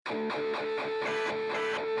Welcome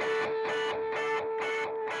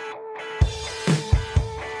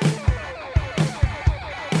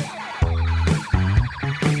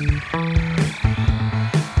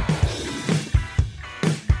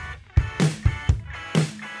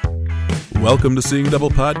to Seeing Double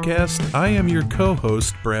Podcast. I am your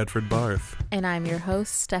co-host, Bradford Barth. And I'm your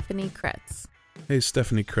host, Stephanie Kretz. Hey,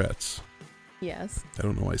 Stephanie Kretz. Yes. I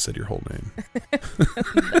don't know why I said your whole name.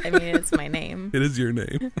 I mean, it's my name. It is your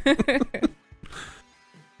name.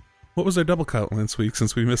 What was our double count last week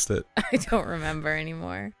since we missed it? I don't remember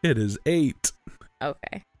anymore. It is 8.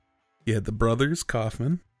 Okay. You had the brothers,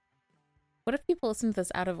 Kaufman. What if people listen to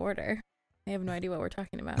this out of order? They have no idea what we're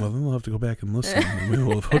talking about. Well, then we'll have to go back and listen. And we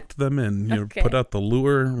will have hooked them in. You know, Okay. put out the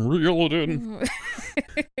lure, reel it in.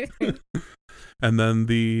 And then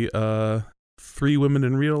the 3 women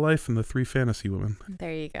in real life and the 3 fantasy women.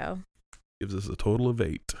 There you go. Gives us a total of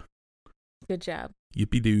 8. Good job.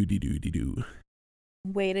 Yippee-doo-dee-doo-dee-doo.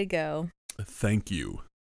 Way to go. Thank you.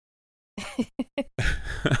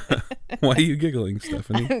 Why are you giggling,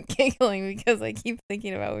 Stephanie? I'm giggling because I keep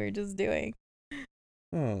thinking about what we were just doing.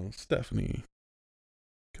 Oh, Stephanie.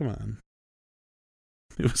 Come on.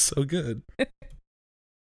 It was so good. I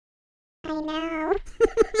know.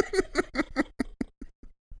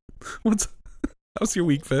 How's your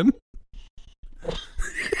week, Finn?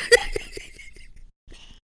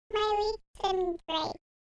 My week's been great.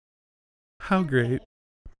 How great.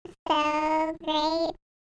 So great.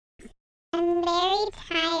 I'm very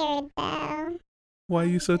tired, though. Why are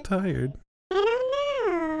you so tired?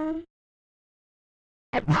 I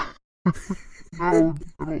don't know. No, I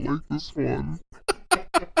don't like this one. I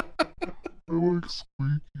like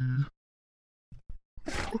Squeaky.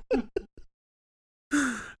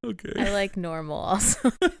 Okay. I like normal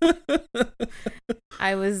also.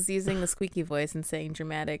 I was using the squeaky voice and saying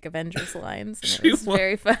dramatic Avengers lines, and it was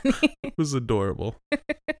very funny. It was adorable.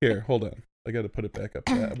 Here, hold on. I got to put it back up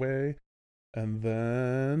that way. And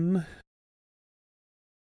then...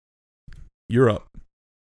 You're up.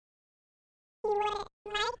 You wouldn't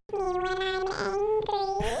like me when I'm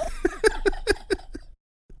angry.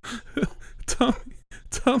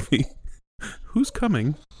 Tell me, who's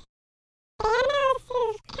coming? Thanos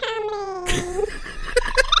is coming.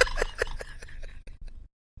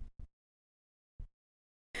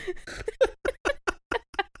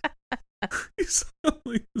 You sound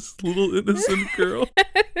like this little innocent girl.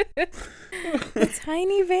 A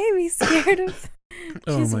tiny baby scared of...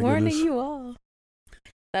 Oh She's my warning goodness. you all.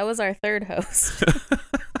 That was our third host.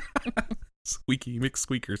 Squeaky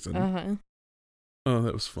McSqueakerson. Uh-huh. Oh,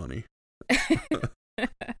 that was funny.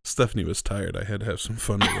 Stephanie was tired. I had to have some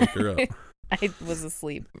fun to wake her up. I was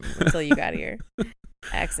asleep until you got here. I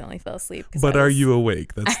accidentally fell asleep. But are you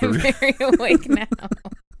awake? That's the I'm very awake now.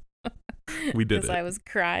 We did Because it. I was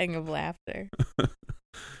crying of laughter.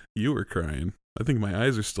 You were crying. I think my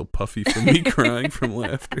eyes are still puffy from me crying from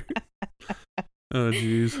laughter. Oh,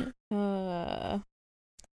 jeez.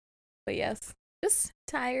 But yes, just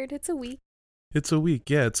tired. It's a week. It's a week.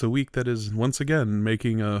 Yeah, it's a week that is once again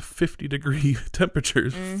making a 50-degree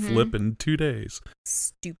temperatures flip in 2 days.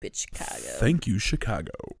 Stupid Chicago. Thank you,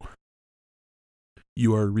 Chicago.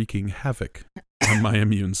 You are wreaking havoc on my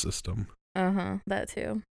immune system. Uh-huh, that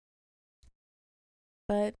too.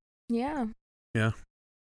 But, yeah. Yeah.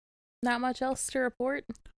 Not much else to report.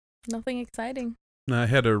 Nothing exciting. I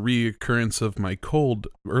had a reoccurrence of my cold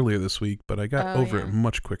earlier this week, but I got over yeah. it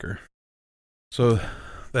much quicker. So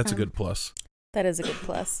that's a good plus. That is a good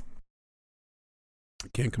plus.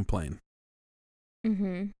 Can't complain.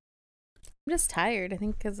 I'm just tired, I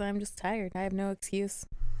think, because I'm just tired. I have no excuse.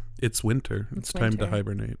 It's winter. It's time to winter.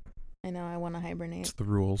 hibernate. I know, I want to hibernate. It's the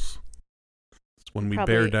rules. It's when we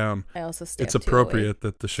Probably, bear down. I also stay It's up too appropriate late.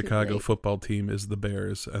 that the Chicago late. football team is the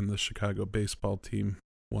Bears and the Chicago baseball team,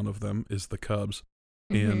 one of them, is the Cubs.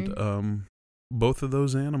 And both of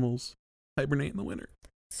those animals hibernate in the winter.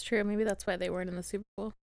 It's true. Maybe that's why they weren't in the Super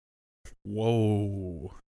Bowl.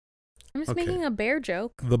 Whoa. I'm just Okay. making a bear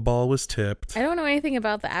joke. The ball was tipped. I don't know anything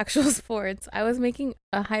about the actual sports. I was making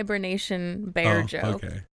a hibernation bear joke,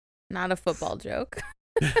 Okay. not a football joke.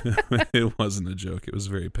 It wasn't a joke. It was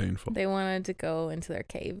very painful. They wanted to go into their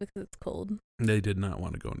cave because it's cold. They did not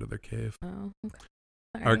want to go into their cave. Oh, okay.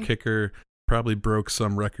 Sorry. Our kicker probably broke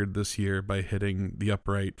some record this year by hitting the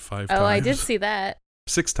upright 5 times. Oh, I did see that.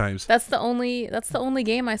 6 times. That's the only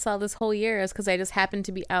game I saw this whole year, is because I just happened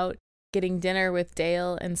to be out getting dinner with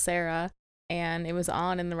Dale and Sarah, and it was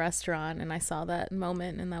on in the restaurant, and I saw that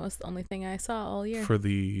moment, and that was the only thing I saw all year. For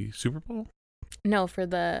the Super Bowl? No, for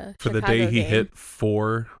the For the Chicago day he game. hit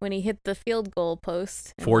 4. When he hit the field goal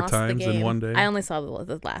post and 4 lost the times in game. one day? I only saw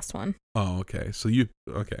the last one. Oh, okay. So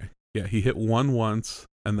okay. Yeah, he hit one once,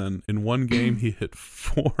 and then in one game he hit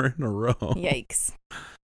 4 in a row. Yikes.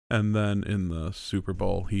 And then in the Super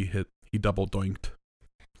Bowl he double doinked.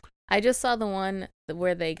 I just saw the one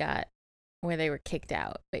where they were kicked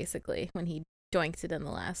out, basically, when he doinked it in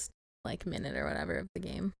the last minute or whatever of the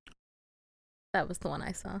game. That was the one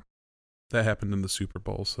I saw. That happened in the Super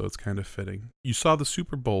Bowl, so it's kind of fitting. You saw the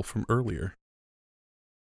Super Bowl from earlier.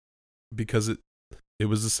 Because it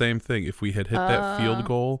was the same thing. If we had hit that field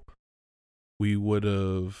goal, we would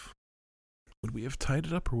we have tied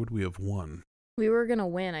it up or would we have won? We were going to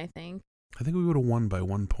win, I think. I think we would have won by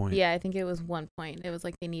 1 point. Yeah, I think it was 1 point. It was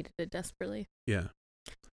like they needed it desperately. Yeah.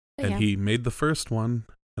 But And yeah. he made the first one,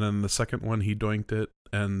 and then the second one he doinked it,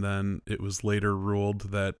 and then it was later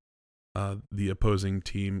ruled that the opposing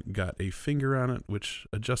team got a finger on it, which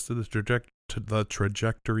adjusted the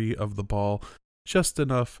trajectory of the ball just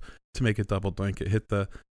enough to make it double doink. It hit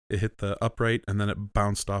the upright, and then it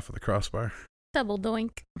bounced off of the crossbar. Double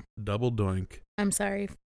doink. Double doink. I'm sorry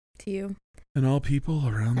to you. And all people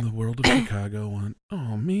around the world of Chicago went,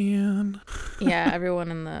 oh, man. Yeah,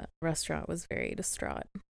 everyone in the restaurant was very distraught.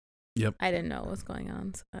 Yep. I didn't know what was going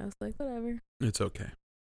on, so I was like, whatever. It's okay.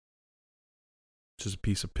 Just a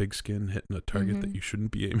piece of pigskin hitting a target that you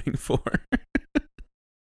shouldn't be aiming for.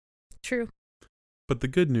 True. But the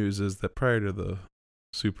good news is that prior to the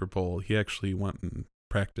Super Bowl, he actually went and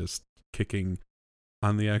practiced kicking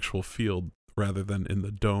on the actual field rather than in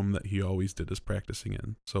the dome that he always did his practicing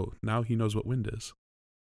in. So now he knows what wind is.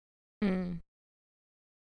 I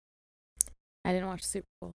didn't watch the Super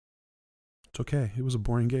Bowl. It's okay. It was a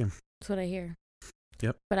boring game. That's what I hear.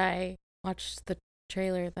 Yep. But I watched the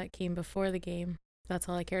trailer that came before the game. That's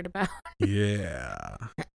all I cared about. Yeah.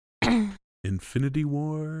 Infinity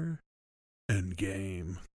War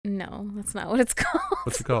Endgame. No, that's not what it's called.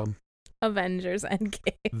 What's it called? Avengers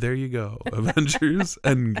Endgame. There you go. Avengers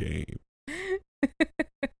Endgame.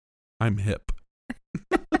 I'm hip.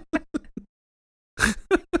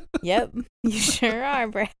 Yep, you sure are,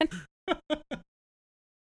 Brad.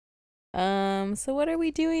 So what are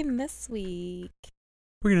we doing this week?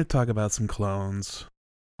 We're going to talk about some clones.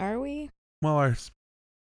 Are we? Well, our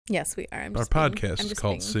Yes, we are. podcast is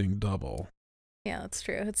called Seeing Double. Yeah, that's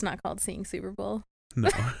true. It's not called Seeing Super Bowl. No,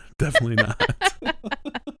 definitely not.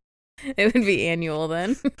 It would be annual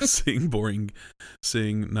then. Seeing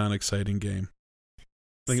non-exciting game. I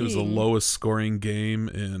think it was the lowest scoring game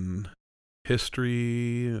in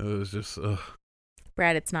history. It was just,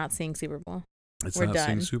 Brad, it's not Seeing Super Bowl. It's We're not done.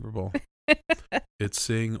 Seeing Super Bowl. It's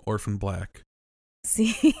Seeing Orphan Black.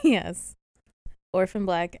 See, yes. Orphan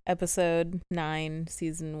Black, episode 9,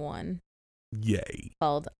 season 1. Yay.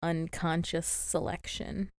 Called Unconscious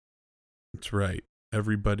Selection. That's right.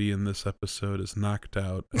 Everybody in this episode is knocked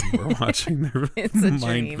out and we're watching their It's a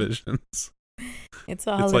mind dream. visions. It's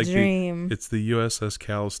all a dream. It's the USS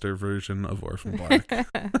Callister version of Orphan Black.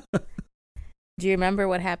 Do you remember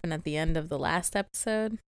what happened at the end of the last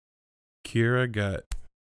episode? Kira got...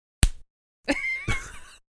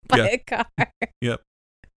 By Yeah. a car. Yep.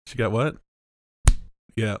 She got what?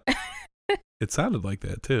 Yeah. It sounded like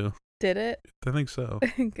that, too. Did it? I think so.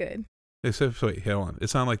 Good. Except, wait, hold on. It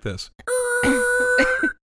sounded like this.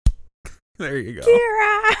 There you go.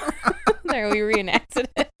 Kira! There, we reenacted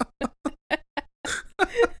it.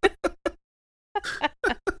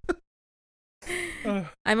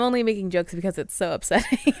 I'm only making jokes because it's so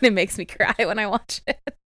upsetting. It makes me cry when I watch it.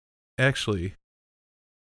 Actually,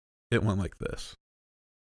 it went like this.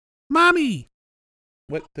 Mommy!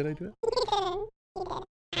 What? Did I do it? Oh,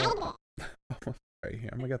 right here.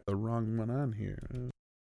 I got the wrong one on here.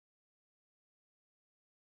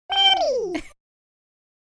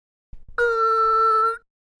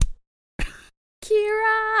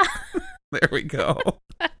 Kira! There we go.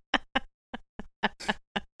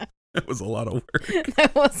 It was a lot of work.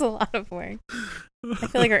 That was a lot of work. I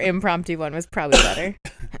feel like our impromptu one was probably better.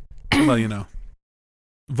 Well, you know.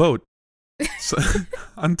 Vote. So,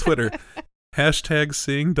 on Twitter. Hashtag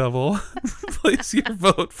Seeing Double. Place your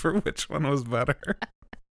vote for which one was better.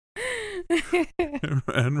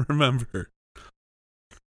 And remember,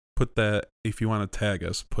 put that, if you want to tag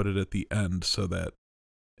us, put it at the end so that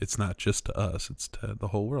it's not just to us, it's to the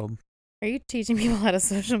whole world. Are you teaching people how to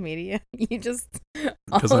social media? You just...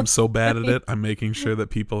 Because I'm so bad at it, I'm making sure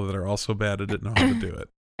that people that are also bad at it know how to do it.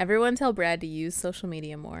 Everyone tell Brad to use social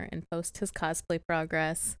media more and post his cosplay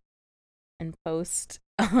progress and post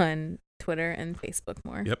on Twitter and Facebook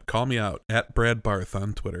more. Yep, call me out at Brad Barth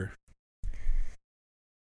on Twitter.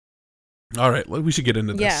 All right, we should get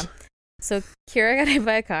into this. Yeah. So Kira got hit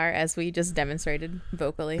by a car, as we just demonstrated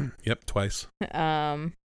vocally. Yep, twice.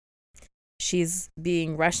 She's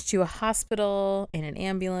being rushed to a hospital in an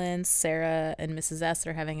ambulance. Sarah and Mrs. S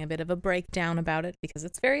are having a bit of a breakdown about it because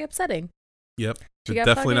it's very upsetting. Yep. She It's got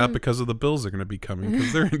definitely not fucking- because of the bills are going to be coming,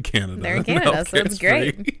 because they're in Canada. They're in and Canada, so it's healthcare's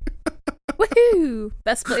great. free. Woohoo!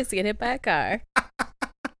 Best place to get hit by a car.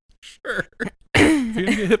 Sure. If you're going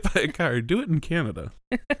to get hit by a car, do it in Canada.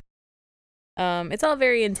 It's all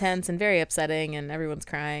very intense and very upsetting, and everyone's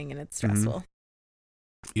crying, and it's stressful.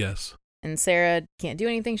 Yes. And Sarah can't do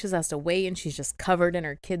anything. She just has to wait, and she's just covered in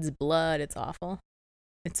her kid's blood. It's awful.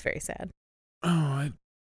 It's very sad. Oh, I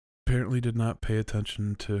apparently did not pay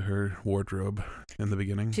attention to her wardrobe in the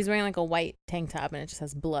beginning. She's wearing like a white tank top, and it just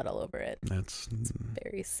has blood all over it. That's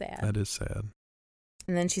Very sad. that is sad.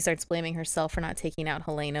 And then she starts blaming herself for not taking out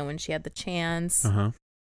Helena when she had the chance. Uh-huh.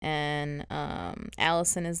 And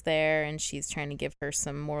Allison is there, and she's trying to give her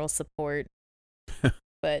some moral support,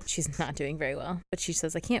 but she's not doing very well. But she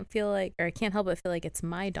says, I can't help but feel like it's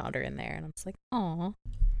my daughter in there. And I'm just like, aw, Well,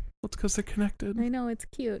 it's because they're connected, I know, it's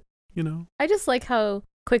cute. you know. I just like how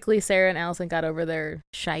quickly Sarah and Allison got over their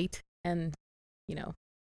shite and,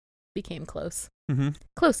 became close. Mm-hmm.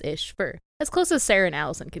 Close-ish, for as close as Sarah and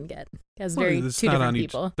Allison can get. As Well, very it's two not different on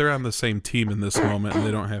people. They're on the same team in this moment, and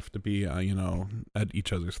they don't have to be, at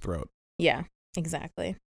each other's throat, Yeah,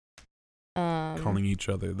 exactly. calling each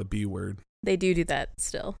other the B word. They do that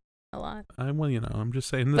still a lot. I'm just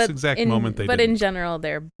saying, in this exact moment they But didn't. in general,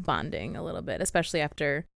 they're bonding a little bit, especially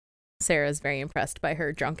after Sarah's very impressed by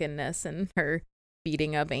her drunkenness and her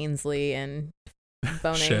beating up Ainsley and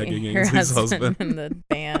boning Shagging her Ainsley's husband husband. in the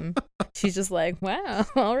van. She's just like, wow,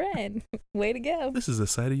 all right, way to go. This is a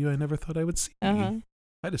side of you I never thought I would see. Uh-huh.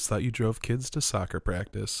 I just thought you drove kids to soccer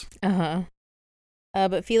practice. Uh-huh.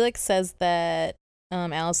 But Felix says that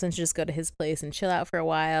Allison should just go to his place and chill out for a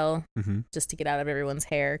while, Mm-hmm. just to get out of everyone's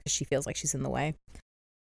hair because she feels like she's in the way.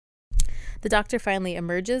 The doctor finally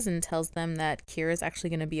emerges and tells them that Kira's actually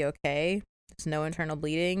going to be okay. There's no internal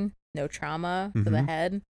bleeding, no trauma to the Mhm.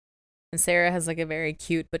 head. And Sarah has like a very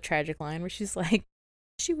cute but tragic line where she's like,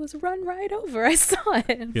 she was run right over. I saw it.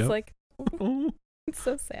 It's Yep. like, Oh. it's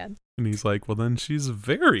so sad. And he's like, well, then she's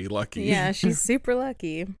very lucky. Yeah, she's super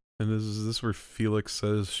lucky. And is this where Felix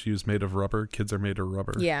says she was made of rubber? Kids are made of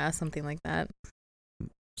rubber. Yeah, something like that.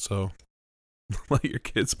 So let your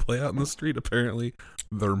kids play out in the street. Apparently,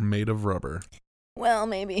 they're made of rubber. Well,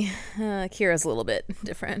 maybe. Kira's a little bit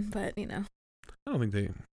different, but I don't think they.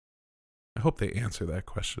 I hope they answer that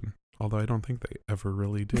question. Although I don't think they ever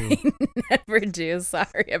really do. They never do.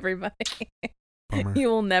 Sorry, everybody. Bummer. You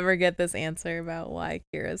will never get this answer about why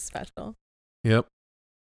Kira's special. Yep.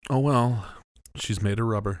 Oh well, she's made of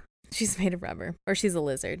rubber. She's made of rubber. Or she's a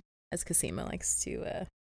lizard, as Cosima likes to...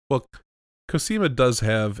 Well, Cosima does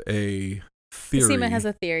have a theory. Cosima has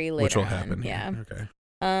a theory later which will on. happen. Yeah. Okay.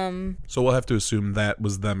 Um, So we'll have to assume that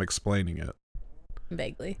was them explaining it.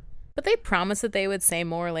 vaguely. But they promised that they would say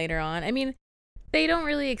more later on. I mean, they don't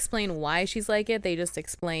really explain why she's like it. They just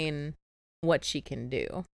explain what she can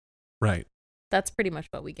do. Right. That's pretty much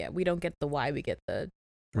what we get. We don't get the why, we get the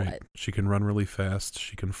Right. what. She can run really fast.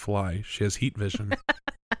 She can fly. She has heat vision.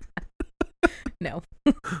 No.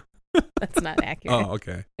 That's not accurate. Oh,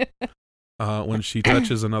 okay. When she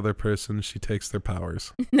touches another person, she takes their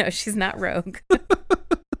powers. No, she's not rogue.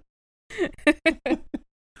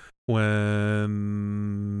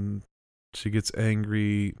 When she gets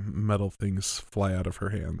angry, metal things fly out of her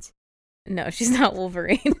hands. No, she's not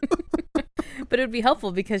Wolverine. But it would be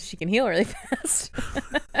helpful because she can heal really fast.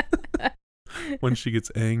 When she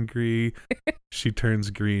gets angry, she turns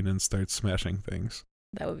green and starts smashing things.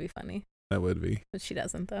 That would be funny. That would be. But she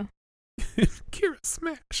doesn't, though. Kira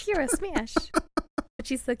smash. Kira smash. But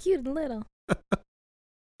she's so cute and little.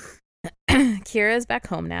 Kira's back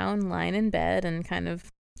home now and lying in bed and kind of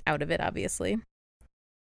out of it, obviously.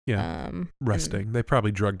 Yeah. And Resting. They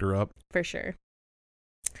probably drugged her up. for sure.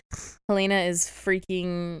 Helena is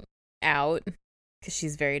freaking out because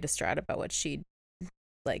she's very distraught about what she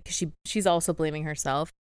she's also blaming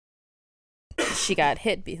herself. She got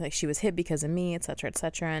hit she was hit because of me, etc.,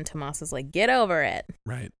 etc. And Tomas is like, get over it.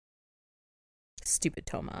 Right. Stupid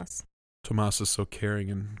Tomas. Tomas is so caring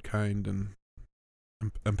and kind and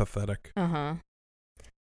empathetic. Uh-huh.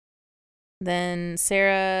 Then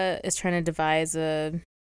Sarah is trying to devise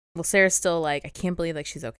Sarah's still like, I can't believe like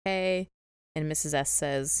she's okay. And Mrs. S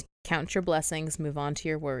says, count your blessings, move on to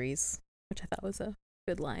your worries, which I thought was a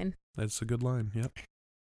good line. That's a good line. Yep.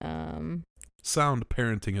 Sound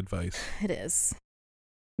parenting advice. It is.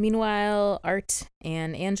 Meanwhile, Art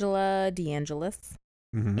and Angela DeAngelis,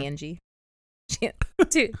 Mm-hmm. Angie. Dude,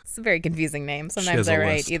 it's a very confusing name. Sometimes has a they're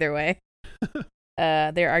right list. either way.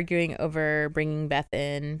 They're arguing over bringing Beth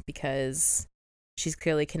in because she's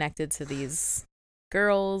clearly connected to these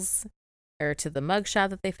girls, or to the mugshot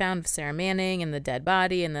that they found of Sarah Manning and the dead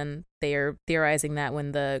body, and then they are theorizing that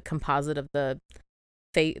when the composite of the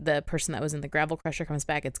person that was in the gravel crusher comes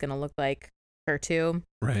back, it's gonna look like her too.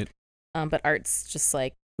 Right. But Art's just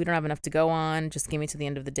like, we don't have enough to go on. Just give me to the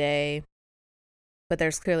end of the day. But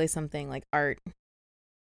there's clearly something like Art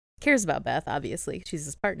cares about Beth. Obviously, she's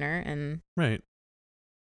his partner, and Right.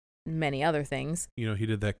 many other things. You know, he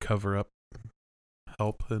did that cover up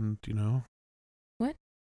help, and What?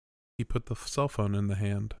 He put the cell phone in the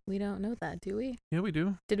hand. We don't know that, do we? Yeah, we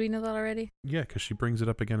do. Did we know that already? Yeah, because she brings it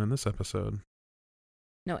up again in this episode.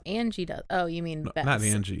 No, Angie does. Oh, you mean No, Beth? not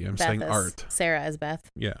Angie. I'm Beth saying as Art. Sarah as Beth.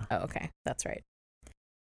 Yeah, Oh, okay, that's right.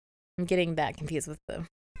 I'm getting that confused with the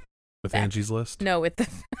with Back. Angie's List. no with the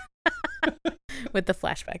with the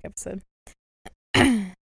flashback episode.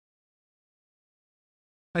 Hi,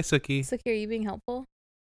 Suki. So, are you being helpful?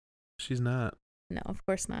 She's not. No, of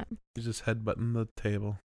course not. She's just headbutting the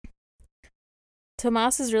table.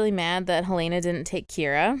 Tomas is really mad that Helena didn't take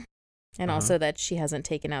Kira, and Uh-huh. also that she hasn't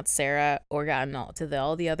taken out Sarah or gotten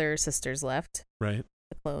all the other sisters left, Right.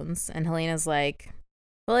 the clones. And Helena's like,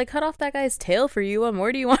 well, I cut off that guy's tail for you. What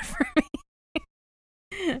more do you want from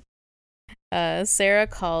me? Sarah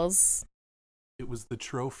calls. It was the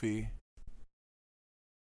trophy.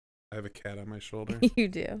 I have a cat on my shoulder. You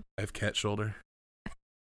do. I have cat shoulder.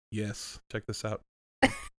 Yes. Check this out.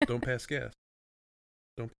 Don't pass gas.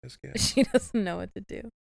 Don't pass gas. She doesn't know what to do.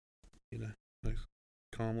 Like,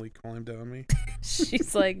 calmly climb down me.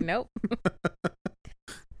 She's like, nope.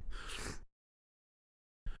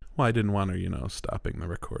 Well, I didn't want her, stopping the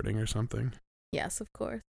recording or something. Yes, of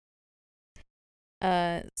course.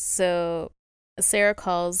 So Sarah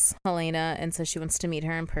calls Helena and says she wants to meet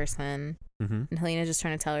her in person. Mm-hmm. And Helena's just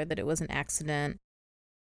trying to tell her that it was an accident.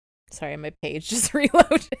 Sorry, my page just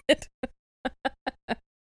reloaded.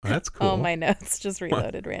 That's cool. Oh, my notes just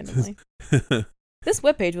reloaded randomly. This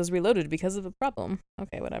webpage was reloaded because of a problem.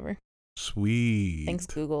 Okay, whatever. Sweet. Thanks,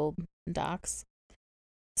 Google Docs.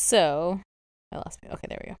 So, I lost me. Okay,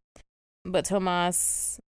 there we go. But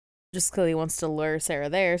Tomas just clearly wants to lure Sarah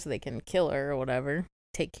there so they can kill her or whatever.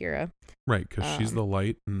 Take Kira. Right, because she's Um, the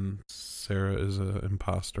light and Sarah is an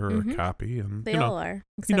imposter or Mhm. a copy. And They all are. you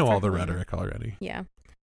except know for all the Helena. rhetoric already. Yeah.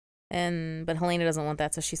 But Helena doesn't want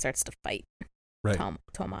that, so she starts to fight Right.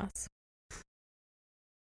 Tomas.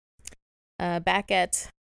 Back at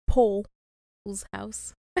Paul's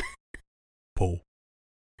house, Pull.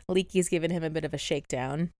 Leaky's given him a bit of a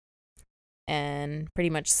shakedown and pretty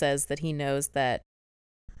much says that he knows that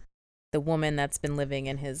the woman that's been living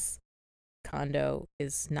in his condo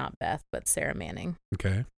is not Beth, but Sarah Manning.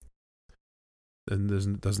 Okay.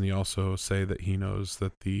 And doesn't he also say that he knows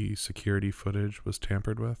that the security footage was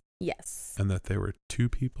tampered with Yes. and that there were two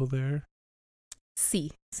people there?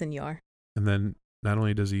 Si, senor. And then not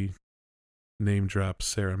only does he name drop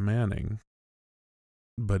Sarah Manning,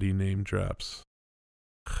 but he name drops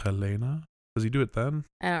Helena. Does he do it then?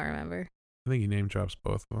 I don't remember. I think he name drops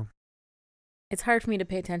both of them. It's hard for me to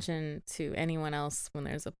pay attention to anyone else when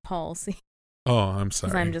there's a Paul scene. Oh, I'm Because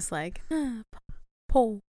sorry. I'm just like,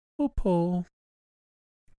 Paul. Oh, Paul.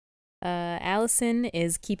 Allison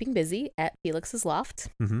is keeping busy at Felix's loft.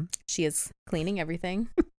 Mm-hmm. She is cleaning everything.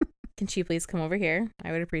 Can she please come over here?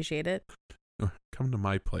 I would appreciate it. Come to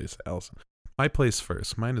my place, Allison. My place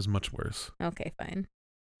first. Mine is much worse. Okay, fine.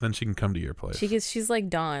 Then she can come to your place. She's like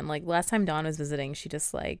Dawn. Like last time Dawn was visiting, she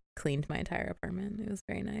just like cleaned my entire apartment. It was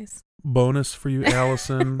very nice. Bonus for you,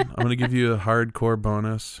 Allison. I'm going to give you a hardcore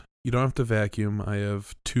bonus. You don't have to vacuum. I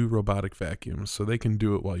have 2 robotic vacuums, so they can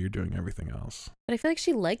do it while you're doing everything else. But I feel like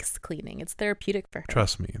she likes cleaning. It's therapeutic for her.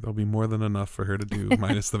 Trust me, there'll be more than enough for her to do,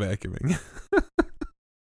 minus the vacuuming.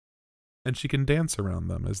 And she can dance around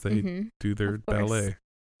them as they Mhm. do their Of course. ballet.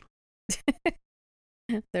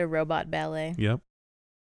 Their robot ballet. Yep.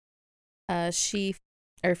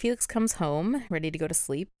 Felix comes home ready to go to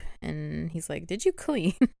sleep, and he's like, "Did you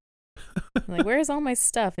clean?" I'm like, "Where's all my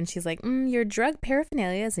stuff?" And she's like, "Your drug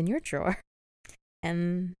paraphernalia is in your drawer,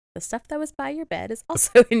 and the stuff that was by your bed is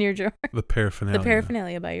also in your drawer. The paraphernalia. The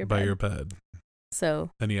paraphernalia by your bed." bed.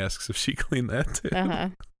 So, Then he asks if she cleaned that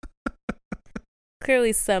too.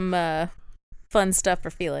 clearly some fun stuff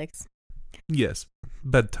for Felix. Yes.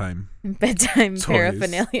 Bedtime. Bedtime Toys.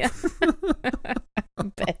 paraphernalia.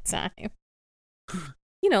 Bedtime.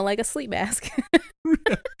 Like a sleep mask.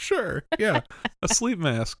 Sure. Yeah. A sleep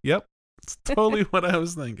mask. Yep. It's totally what I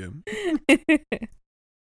was thinking.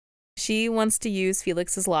 She wants to use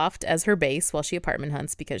Felix's loft as her base while she apartment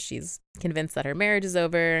hunts because she's convinced that her marriage is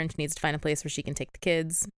over and she needs to find a place where she can take the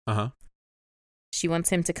kids. Uh-huh. She wants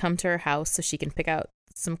him to come to her house so she can pick out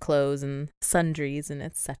some clothes and sundries and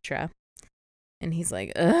etc. And he's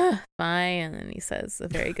like, ugh, fine. And then he says a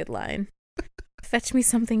very good line. Fetch me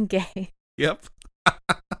something gay. Yep.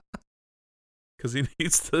 Because he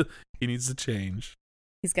needs to change.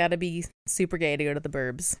 He's got to be super gay to go to the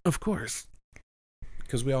burbs. Of course.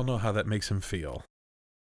 Because we all know how that makes him feel.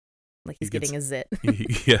 Like he's getting a zit.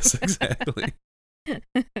 Yes, exactly.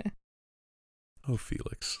 Oh,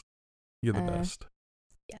 Felix. You're the best.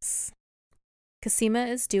 Yes. Cosima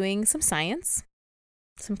is doing some science.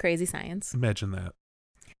 Some crazy science. Imagine that.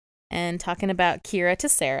 And talking about Kira to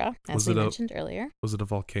Sarah, as we mentioned earlier. Was it a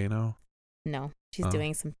volcano? No. She's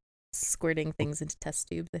doing some squirting things into test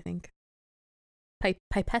tubes, I think.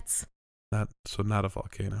 Pipettes? Not a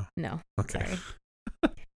volcano. No. Okay. Sorry.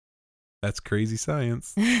 That's crazy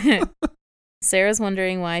science. Sarah's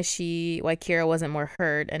wondering why Kira wasn't more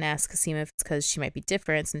hurt and asks Cosima if it's because she might be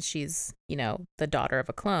different since she's, the daughter of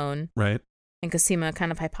a clone. Right. And Cosima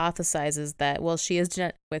kind of hypothesizes that, well, she is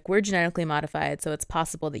we're genetically modified, so it's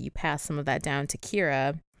possible that you pass some of that down to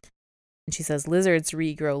Kira. And she says lizards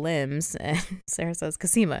regrow limbs, and Sarah says,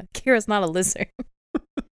 Cosima, Kira's not a lizard.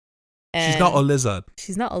 She's not a lizard.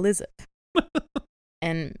 She's not a lizard.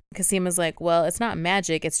 And Cosima's like, well, it's not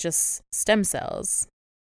magic, it's just stem cells.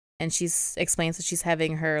 And she explains that she's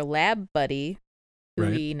having her lab buddy, who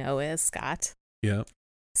we know as Scott,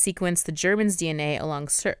 sequence the German's DNA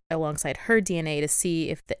alongside her DNA to see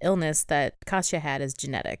if the illness that Katya had is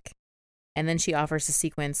genetic. And then she offers to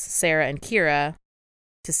sequence Sarah and Kira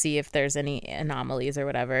to see if there's any anomalies or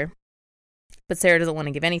whatever. But Sarah doesn't want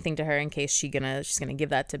to give anything to her in case she's gonna give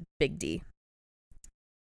that to Big D.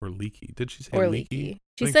 Or Leaky. Did she say or Leaky?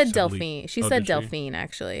 She said Delphine. She said Delphine,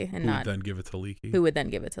 actually. And who would then give it to Leaky? Who would then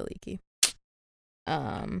give it to Leaky.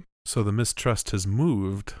 So the mistrust has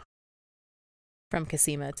moved. From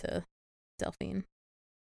Cosima to Delphine.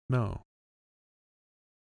 No.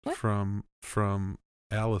 What? From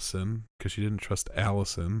Allison, because she didn't trust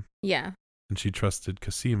Allison. Yeah. And she trusted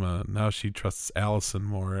Cosima. Now she trusts Allison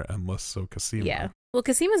more and less so Cosima. Yeah. Well,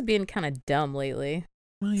 Cosima's being kind of dumb lately.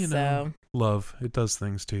 Well, you know, love, it does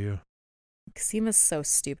things to you. Cosima's so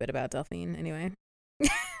stupid about Delphine, anyway.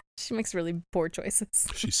 She makes really poor choices.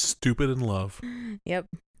 She's stupid in love. Yep.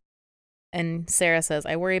 And Sarah says,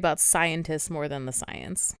 I worry about scientists more than the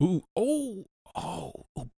science. Ooh,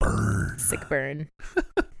 burn. Sick burn.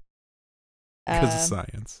 Because of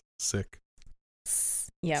science. Sick.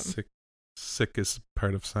 Yep. Sick is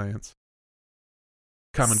part of science.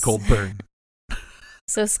 Common cold burn.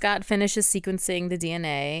 So Scott finishes sequencing the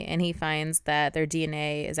DNA, and he finds that their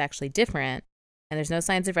DNA is actually different, and there's no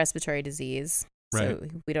signs of respiratory disease. Right.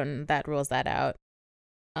 So that rules that out.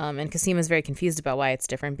 And Cosima's very confused about why it's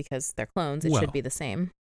different because they're clones. It should be the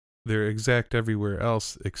same. They're exact everywhere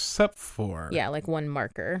else except for... Yeah, like one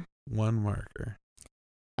marker.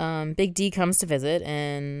 Big D comes to visit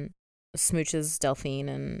and smooches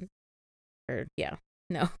Delphine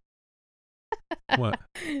What?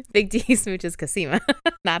 Big D smooches Cosima,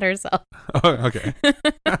 not herself. Oh, okay.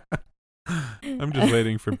 I'm just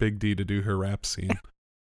waiting for Big D to do her rap scene.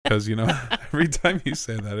 Because, every time you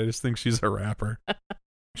say that, I just think she's a rapper.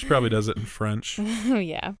 She probably does it in French.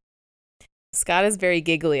 Yeah. Scott is very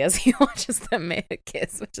giggly as he watches them make a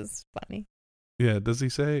kiss, which is funny. Yeah, does he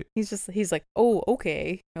say? He's like, oh,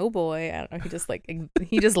 okay. Oh, boy. I don't know.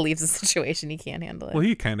 He just leaves the situation. He can't handle it. Well,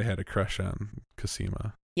 he kind of had a crush on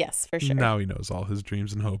Cosima. Yes, for sure. Now he knows all his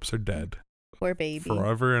dreams and hopes are dead. Poor baby.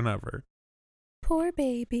 Forever and ever. Poor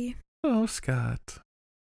baby. Oh, Scott.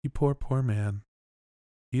 You poor man.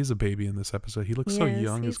 He is a baby in this episode. He looks so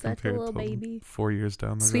young as compared to baby. 4 years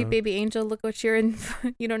down the road. Sweet baby angel, look what you're in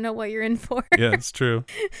for. You don't know what you're in for. Yeah, it's true.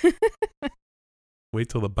 Wait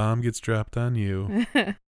till the bomb gets dropped on you.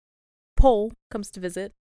 Paul comes to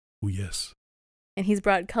visit. Oh, yes. And he's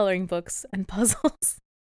brought coloring books and puzzles.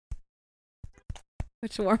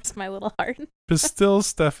 Which warms my little heart. But still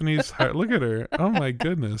Stephanie's heart. Look at her. Oh my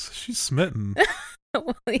goodness. She's smitten.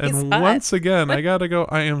 Well, and once again, I gotta go,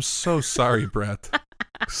 I am so sorry, Brett.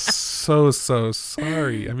 So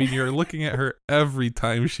sorry. I mean, you're looking at her every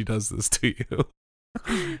time she does this to you.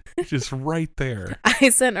 Just right there. I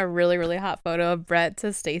sent a really, really hot photo of Brett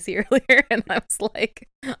to Stacy earlier, and I was like,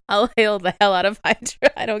 I'll hail the hell out of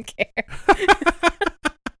Hydra. I don't care.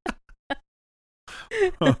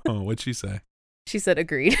 Oh, what'd she say? She said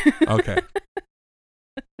agreed. Okay.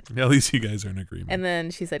 At least you guys are in agreement. And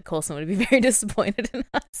then she said Coulson would be very disappointed in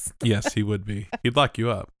us. Yes, he would be. He'd lock you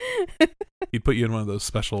up. He'd put you in one of those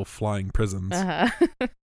special flying prisons. Uh-huh.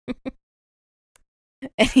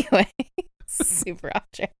 Anyway, super off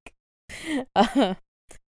track.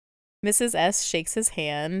 Mrs. S shakes his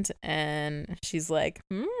hand and she's like,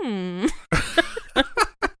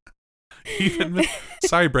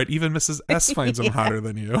 Sorry, Brett. Even Mrs. S finds him Yeah. hotter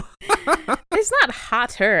than you. It's not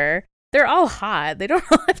hotter. They're all hot. They don't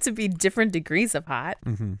all have to be different degrees of hot.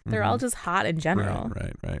 They're all just hot in general.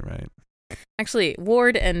 Right. Actually,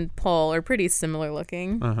 Ward and Paul are pretty similar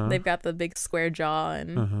looking. Uh-huh. They've got the big square jaw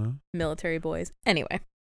and military boys. Anyway.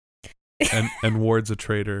 And Ward's a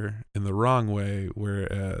traitor in the wrong way,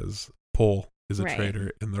 whereas Pole is a Right.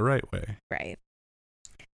 traitor in the right way. Right.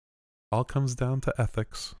 All comes down to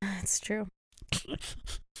ethics. It's true.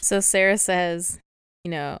 So Sarah says,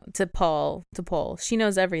 to Paul, she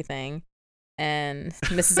knows everything. And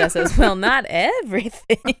Mrs. S says, well, not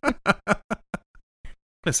everything.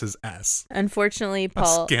 Mrs. S. Unfortunately, That's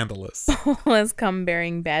Paul scandalous. has come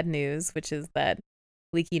bearing bad news, which is that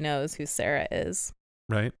Leaky knows who Sarah is.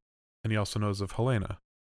 Right? And he also knows of Helena,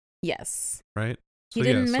 Yes. right? He So,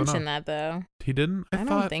 didn't so mention no. that, though. He didn't? I don't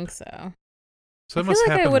thought think so. So I it feel must like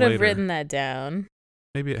I happen would have later. written that down.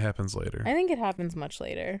 Maybe it happens later. I think it happens much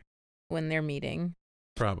later when they're meeting.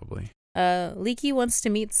 Probably. Leaky wants to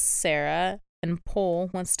meet Sarah, and Pole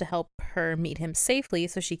wants to help her meet him safely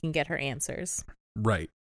so she can get her answers. Right.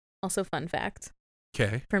 Also, fun fact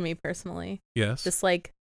Okay. for me personally, Yes. this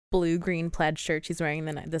like blue-green plaid shirt she's wearing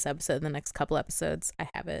this episode, the next couple episodes, I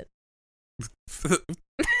have it.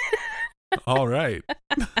 All right.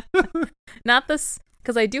 Not this,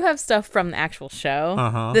 because I do have stuff from the actual show.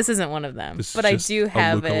 Uh-huh. This isn't one of them, This is but I just do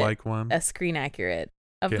have a lookalike one. a screen accurate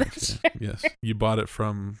of Gotcha. this shirt. Yes. You bought it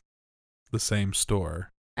from the same store.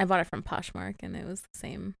 I bought it from Poshmark, and it was the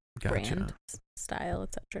same Gotcha. brand, style,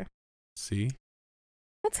 etc. See?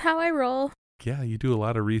 That's how I roll. Yeah, you do a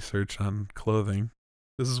lot of research on clothing.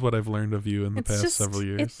 This is what I've learned of you in the past several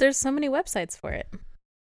years. There's so many websites for it.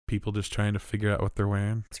 People just trying to figure out what they're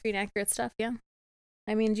wearing. Screen accurate stuff, yeah.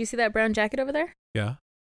 I mean, do you see that brown jacket over there? Yeah.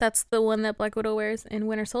 That's the one that Black Widow wears in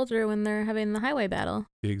Winter Soldier when they're having the highway battle.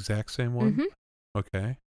 The exact same one? Mhm.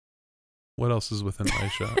 Okay. What else is within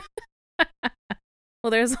eyeshot? Well,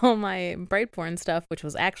 there's all my Brightborn stuff, which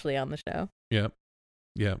was actually on the show. Yep.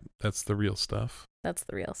 Yep. That's the real stuff. That's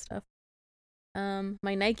the real stuff.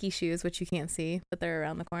 My Nike shoes, which you can't see, but they're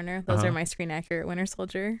around the corner. Those are my screen accurate Winter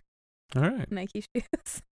Soldier All right. Nike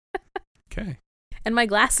shoes. Okay. And my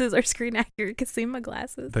glasses are screen accurate Casima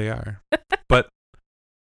glasses. They are. But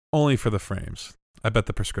only for the frames. I bet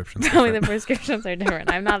the prescriptions. Probably the prescriptions are different.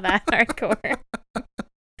 I'm not that hardcore.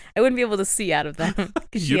 I wouldn't be able to see out of them.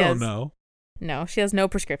 'Cause You don't know. No, she has no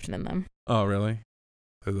prescription in them. Oh, really?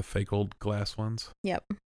 They're the fake old glass ones? Yep.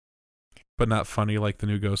 But not funny like the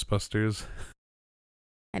new Ghostbusters?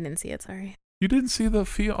 I didn't see it, sorry. You didn't see the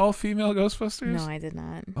all-female Ghostbusters? No, I did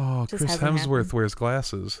not. Oh, Just Chris hasn't Hemsworth happened. wears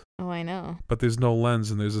glasses. Oh, I know. But there's no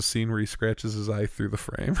lens, and there's a scene where he scratches his eye through the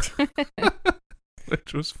frame.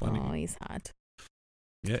 Which was funny. Oh, he's hot.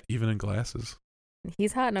 Yeah, even in glasses.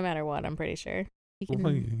 He's hot no matter what, I'm pretty sure. He can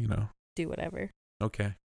Well, you know. do whatever.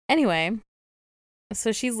 Okay. Anyway,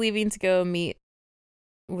 so she's leaving to go meet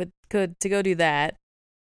to go do that.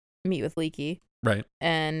 Meet with Leaky. Right.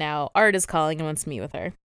 And now Art is calling and wants to meet with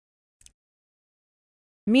her.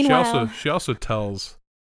 Meanwhile, She also tells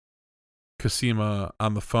Casima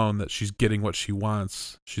on the phone that she's getting what she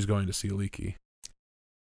wants. She's going to see Leaky.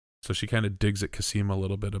 So she kind of digs at Casima a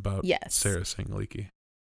little bit about Yes. Sarah seeing Leaky.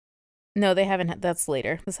 no, they haven't. That's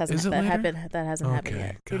later. This hasn't. Is it that later? happened. That hasn't happened Okay.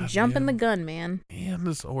 yet. You're God, jumping the man. gun, man. Man,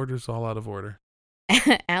 this order's all out of order.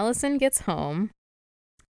 Allison gets home,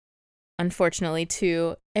 unfortunately,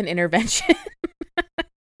 to an intervention,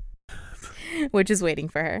 which is waiting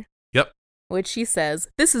for her. Yep. Which she says,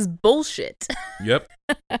 "This is bullshit." Yep.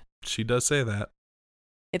 She does say that.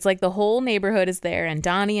 It's like the whole neighborhood is there, and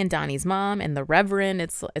Donnie's mom and the Reverend.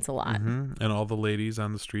 It's a lot. Mhm. And all the ladies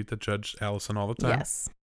on the street that judge Allison all the time. Yes,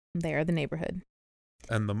 they are the neighborhood.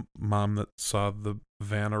 And the mom that saw the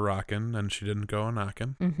van a rockin' and she didn't go a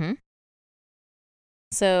knockin'. Mm-hmm.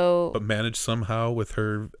 So But managed somehow with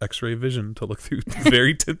her x-ray vision to look through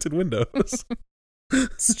very tinted windows.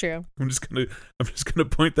 it's true. I'm just gonna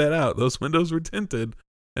point that out. Those windows were tinted,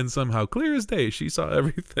 and somehow, clear as day, she saw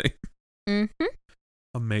everything. Mm-hmm.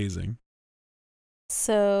 Amazing.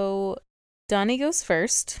 So Donnie goes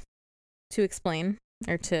first to explain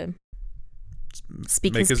or to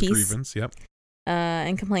Speak Make his piece. grievance. Yep.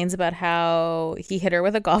 and complains about how he hit her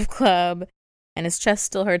with a golf club and his chest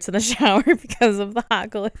still hurts in the shower because of the hot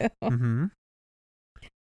glue. Mm-hmm.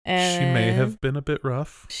 And She may have been a bit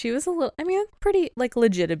rough. She was a little, I mean, pretty like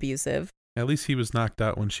legit abusive. At least he was knocked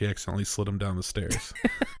out when she accidentally slid him down the stairs.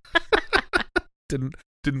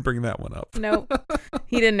 Didn't bring that one up. Nope.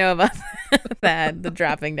 He didn't know about that, the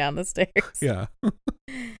dropping down the stairs. Yeah.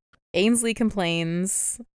 Ainsley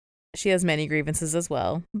complains. She has many grievances as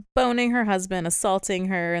well. Boning her husband, assaulting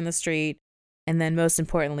her in the street, And then most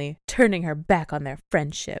importantly, turning her back on their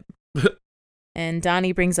friendship. And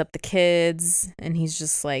Donnie brings up the kids, and he's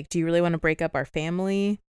just like, do you really want to break up our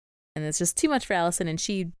family? And it's just too much for Allison, and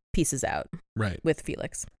she pieces out Right. with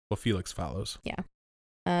Felix. Well, Felix follows.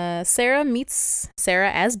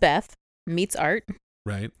 Sarah as Beth meets Art,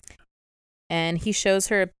 Right. and he shows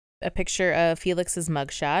her a picture of Felix's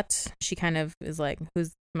mugshot. She kind of is like,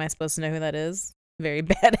 who's am I supposed to know who that is? Very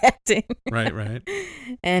bad acting. Right.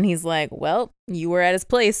 And he's like, well, you were at his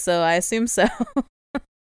place, so I assume so.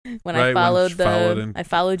 When Right, I followed when I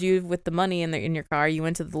followed you with the money in your car, you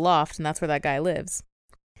went to the loft, and that's where that guy lives.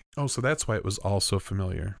 Oh, so that's why it was all so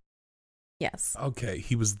familiar. Yes. Okay,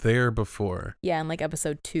 he was there before. Yeah, in like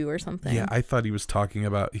episode 2 or something. Yeah, I thought he was talking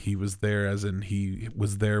about he was there as in he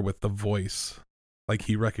was there with the voice. Like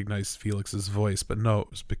he recognized Felix's voice, but no, it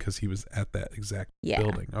was because he was at that exact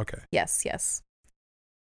building. Okay. Yes.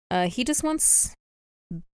 He just wants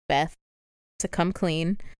Beth to come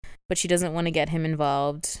clean, but she doesn't want to get him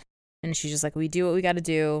involved. And she's just like, we do what we got to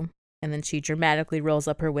do. And then she dramatically rolls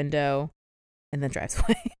up her window and then drives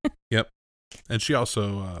away. Yep. And she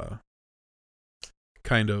also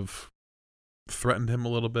kind of threatened him a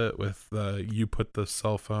little bit with you put the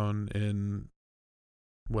cell phone in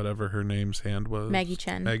whatever her name's hand was. Maggie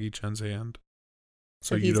Chen. Maggie Chen's hand.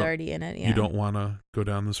 So you he's don't- already in it, yeah. You don't want to go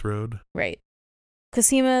down this road. Right.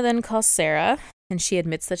 Cosima then calls Sarah, and she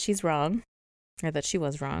admits that she's wrong, or that she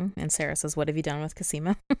was wrong. And Sarah says, what have you done with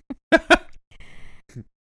Cosima?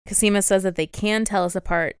 Cosima says that they can tell us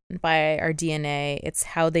apart by our DNA. It's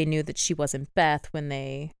how they knew that she wasn't Beth when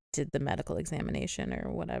they did the medical examination or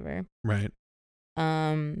whatever. Right.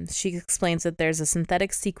 She explains that there's a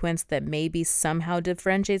synthetic sequence that maybe somehow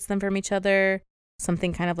differentiates them from each other.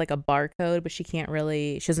 Something kind of like a barcode, but she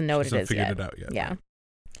doesn't know what it is Figured yet. it out yet. Yeah.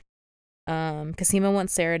 Cosima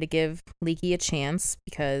wants Sarah to give Leaky a chance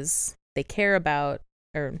because they care about,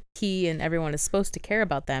 or he and everyone is supposed to care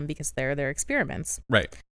about them because they're their experiments.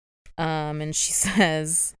 Right. And she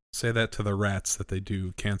says, Say that to the rats that they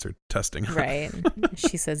do cancer testing on. right.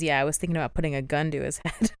 She says, yeah, I was thinking about putting a gun to his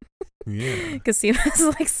head. Yeah. Cosima's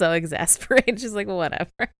like so exasperated. She's like, whatever.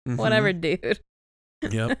 Mhm. Whatever, dude.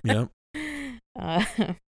 Yep.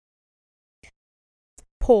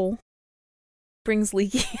 Paul brings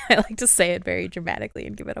Leaky. I like to say it very dramatically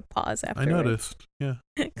and give it a pause after. I noticed. Yeah.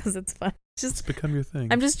 Because it's fun. It's become your thing.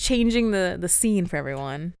 I'm just changing the scene for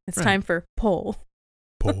everyone. It's Right. time for Paul.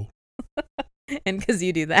 Paul. And because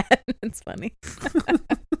you do that, it's funny.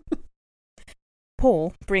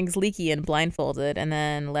 Paul brings Leaky in blindfolded and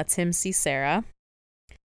then lets him see Sarah.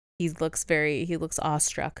 He looks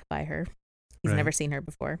awestruck by her. He's Right. never seen her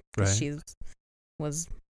before. 'Cause Right. She was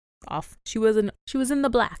off. She was in the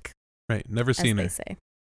black, Right. Never as seen they her. say.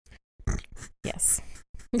 Yes.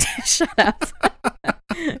 Shut up.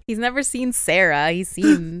 He's never seen Sarah. He's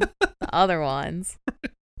seen the other ones.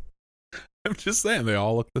 I'm just saying they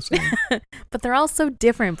all look the same. But they're all so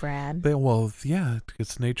different, Brad. Yeah,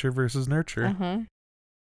 it's nature versus nurture. Uh-huh.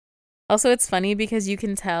 Also, it's funny because you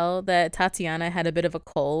can tell that Tatiana had a bit of a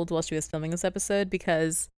cold while she was filming this episode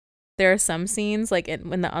because there are some scenes, like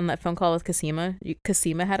on that phone call with Cosima,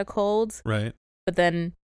 Cosima had a cold, Right. but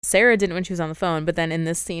then Sarah didn't when she was on the phone, but then in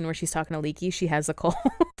this scene where she's talking to Leaky, she has a cold.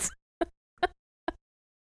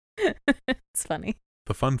 It's funny.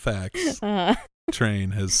 The fun facts Uh,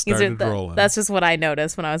 train has these are started rolling. That's just what I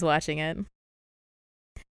noticed when I was watching it.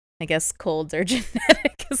 I guess colds are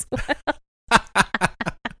genetic as well.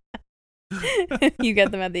 You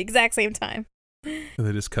get them at the exact same time.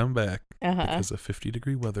 They just come back Uh-huh. because of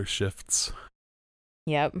 50-degree weather shifts.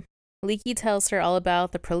 Yep. Leaky tells her all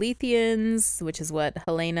about the Proletheans, which is what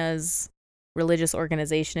Helena's religious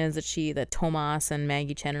organization is that Tomas and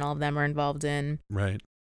Maggie Chen and all of them are involved in. Right.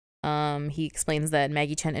 He explains that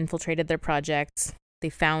Maggie Chen infiltrated their project. They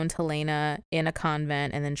found Helena in a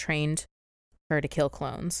convent and then trained her to kill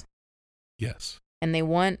clones. Yes. And they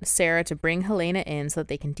want Sarah to bring Helena in so that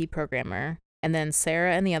they can deprogram her. And then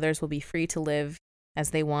Sarah and the others will be free to live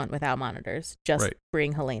as they want without monitors. Just Right.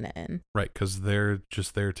 bring Helena in. Right, because they're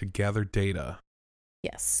just there to gather data.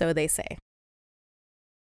 Yes, so they say.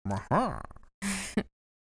 Are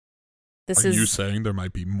This you is saying there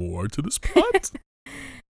might be more to this plot?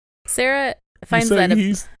 Sarah You finds saying that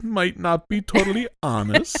he might not be totally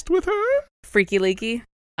honest with her? freaky leaky.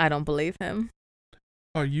 I don't believe him.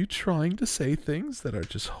 Are you trying to say things that are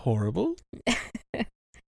just horrible?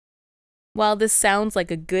 While this sounds like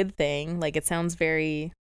a good thing, like it sounds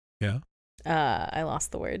very Yeah. I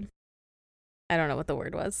lost the word. I don't know what the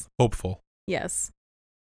word was. Hopeful. Yes.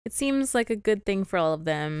 It seems like a good thing for all of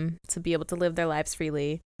them to be able to live their lives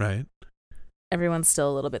freely. Right. Everyone's still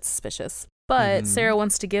a little bit suspicious. But Mhm. Sarah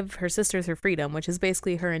wants to give her sisters her freedom, which is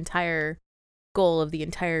basically her entire goal of the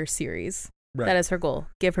entire series. Right. That is her goal.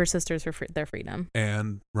 Give her sisters their freedom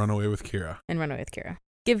And run away with Kira. and run away with Kira.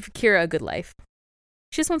 Give Kira a good life.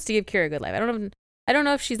 She just wants to give Kira a good life. I don't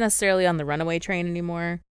know if she's necessarily on the runaway train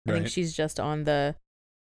anymore. I think Right. she's just on the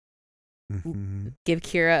Mhm. give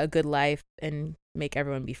Kira a good life and make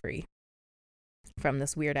everyone be free from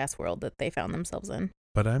this weird ass world that they found themselves in.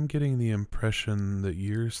 But I'm getting the impression that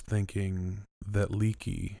you're thinking that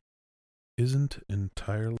Leaky isn't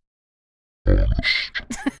entirely.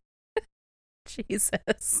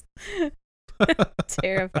 Jesus.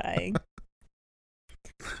 Terrifying.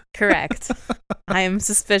 Correct. I am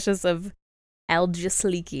suspicious of Algis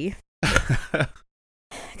Leaky.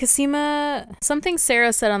 Cosima, something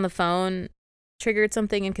Sarah said on the phone triggered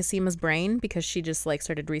something in Cosima's brain because she just like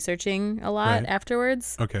started researching a lot Right.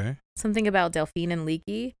 afterwards. Okay. Something about Delphine and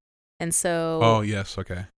Leaky. And so Oh, yes.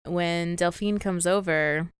 Okay. when Delphine comes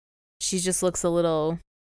over, she just looks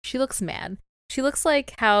she looks mad. She looks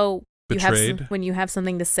like how you have Betrayed. when you have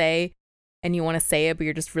something to say and you want to say it, but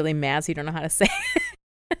you're just really mad, so you don't know how to say it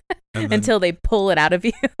And then- until they pull it out of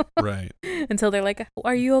you. Right. Until they're like,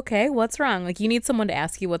 "Are you okay? What's wrong?" Like you need someone to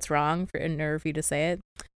ask you what's wrong in order for you to say it.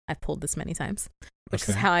 I've pulled this many times, which is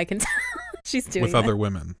Okay. how I can tell she's doing With that. other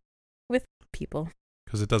women. people.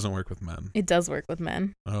 Because it doesn't work with men. It does work with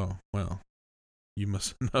men. Oh, well. You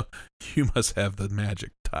must know. You must have the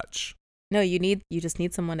magic touch. No, you just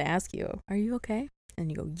need someone to ask you, "Are you okay?" And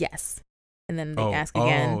you go, "Yes." And then they ask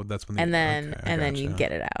again. Oh, that's when they, and then okay, I and then you gotcha.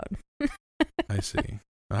 get it out. I see.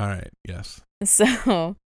 All right. Yes.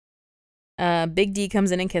 So Big D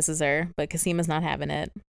comes in and kisses her, but Cosima's not having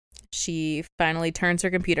it. She finally turns her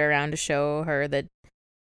computer around to show her that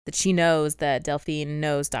she knows that Delphine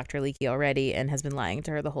knows Dr. Leaky already and has been lying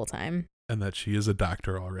to her the whole time. And that she is a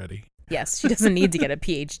doctor already. Yes, she doesn't need to get a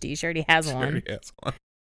PhD. She already has She one. already has one.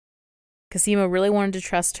 Cosima really wanted to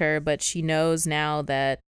trust her, but she knows now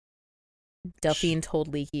that Delphine told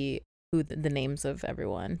Leaky who the names of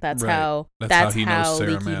everyone. That's Right. how That's how he knows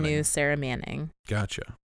Sarah Leaky Manning. knew Sarah Manning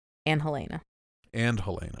Gotcha. and Helena. And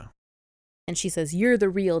Helena. And she says, "You're the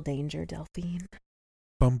real danger, Delphine."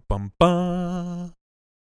 Bum, bum, bum.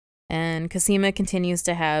 And Cosima continues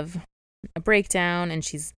to have a breakdown, and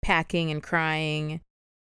she's packing and crying.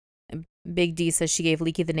 Big D says she gave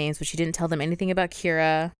Leaky the names, but she didn't tell them anything about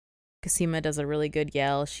Kira. Cosima does a really good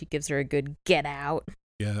yell. She gives her a good get out.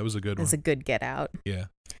 Yeah, that was a good one. It's a good get out. Yeah.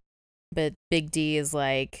 But Big D is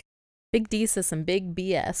like, Big D says some big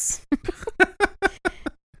BS.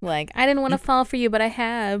 Like, I didn't want to fall for you, but I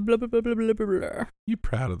have. Blah, blah, blah, blah, blah, blah, blah. You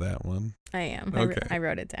proud of that one? I am. Okay. I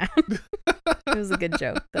wrote it down. It was a good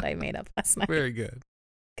joke that I made up last night. Very good.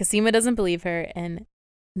 Cosima doesn't believe her, and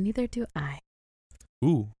neither do I.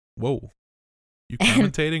 Ooh. Whoa. You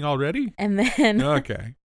And- commentating already? And then,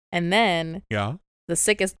 Okay. and then, Yeah. the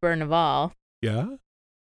sickest burn of all, Yeah.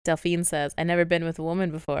 Delphine says, "I never been with a woman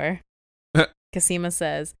before." Cosima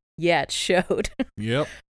says, "Yeah, it showed." Yep.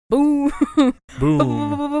 Boom.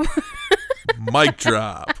 Boom. Mic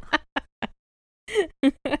drop.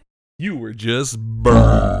 You were just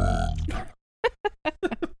burned.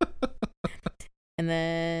 And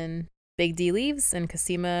then Big D leaves, and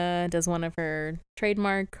Cosima does one of her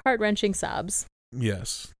trademark heart-wrenching sobs.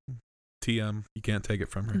 Yes. TM. You can't take it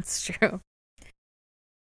from her. It's true.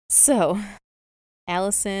 So,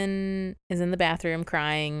 Allison is in the bathroom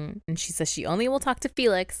crying, and she says she only will talk to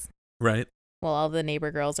Felix Right. while all the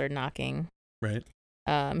neighbor girls are knocking. Right.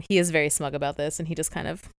 He is very smug about this, and he just kind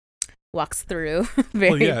of walks through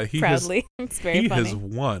very yeah, he has- proudly. It's very He funny. has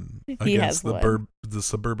won He has against won. the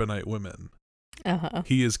suburbanite women. Uh-huh.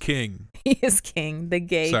 He is king. He is king, the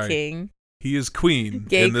gay Sorry. king. He is queen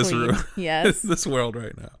Gay in this queen. room, Yes. this world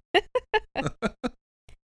right now.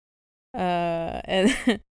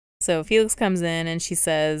 And so Felix comes in and she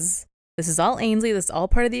says, "This is all Ainsley. This is all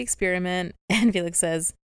part of the experiment." And Felix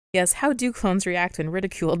says, "Yes, how do clones react when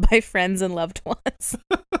ridiculed by friends and loved ones?"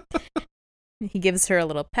 He gives her a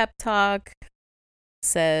little pep talk,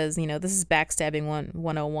 says, "This is backstabbing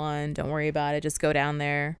 101. Don't worry about it. Just go down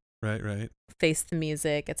there, Right. face the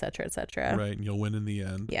music, etc., etc." Right. And you'll win in the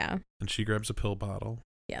end. Yeah. And she grabs a pill bottle.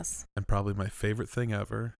 Yes. And probably my favorite thing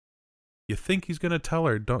ever. You think he's going to tell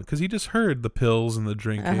her, don't, because he just heard the pills and the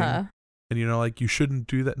drinking. Uh-huh. And you shouldn't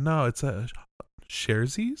do that. No, it's a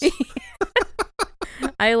sharesies.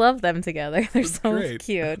 I love them together. They're It's so great.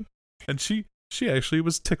 cute. And she actually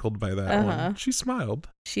was tickled by that Uh-huh. one. She smiled.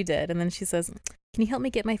 She did. And then she says, "Can you help me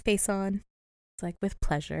get my face on?" It's like, "With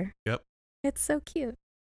pleasure." Yep. It's so cute.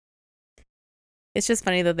 It's just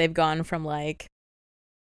funny that they've gone from like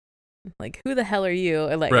who the hell are you?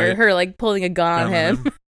 Or like or Right. her like pulling a gun on Gun on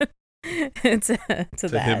him to to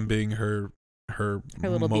that. him being her Her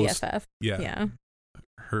little most, BFF. yeah,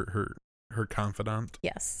 her confidant.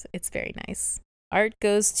 Yes, it's very nice. Art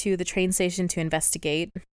goes to the train station to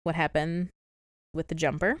investigate what happened with the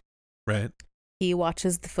jumper. Right. He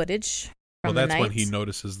watches the footage from Well, the that's night. when he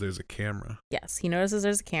notices there's a camera. Yes, he notices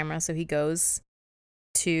there's a camera, so he goes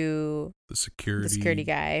to The the security security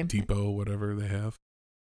guy depot, whatever they have.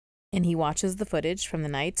 and he watches the footage from the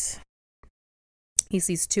night. He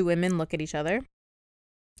sees two women look at each other,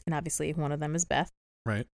 and obviously one of them is Beth.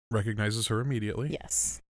 Right. Recognizes her immediately.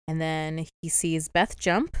 Yes. And then he sees Beth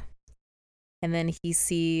jump, and then he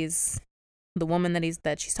sees the woman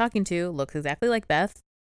that she's talking to looks exactly like Beth,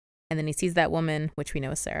 and then he sees that woman, which we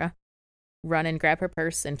know is Sarah, run and grab her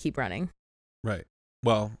purse and keep running. Right.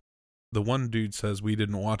 Well, the one dude says we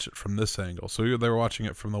didn't watch it from this angle. So they were watching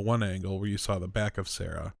it from the one angle where you saw the back of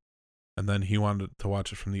Sarah. And then he wanted to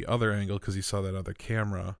watch it from the other angle because he saw that other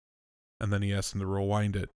camera. And then he asked him to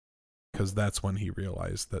rewind it because that's when he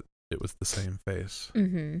realized that it was the same face.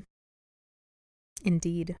 Mm-hmm.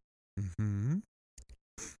 Indeed. Mm-hmm.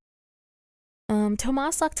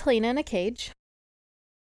 Tomas locked Helena in a cage.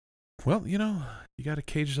 Well, you got to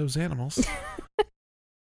cage those animals.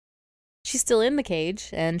 She's still in the cage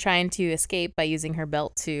and trying to escape by using her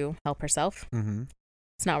belt to help herself. Mm-hmm.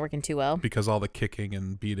 It's not working too well. Because all the kicking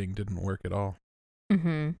and beating didn't work at all.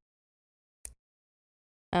 Mm-hmm.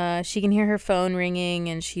 She can hear her phone ringing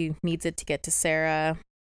and she needs it to get to Sarah.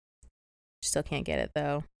 She still can't get it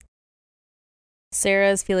though.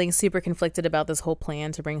 Sarah's feeling super conflicted about this whole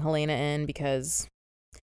plan to bring Helena in because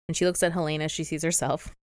when she looks at Helena, she sees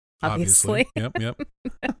herself. Obviously. Yep.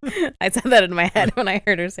 I said that in my head when I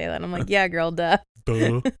heard her say that. I'm like, yeah, girl, duh.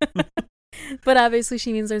 Duh. But obviously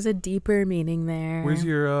she means there's a deeper meaning there. Where's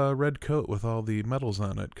your red coat with all the medals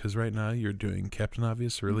on it? Because right now you're doing Captain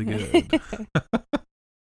Obvious really good.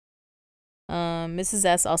 Mrs.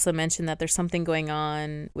 S also mentioned that there's something going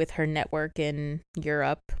on with her network in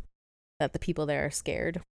Europe, that the people there are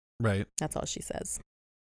scared. Right. That's all she says.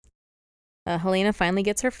 Helena finally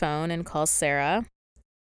gets her phone and calls Sarah.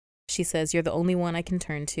 She says, "You're the only one I can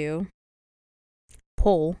turn to."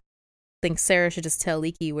 Paul thinks Sarah should just tell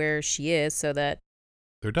Leaky where she is so that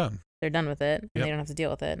They're done. they're done with it and Yep. they don't have to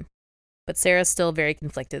deal with it. But Sarah's still very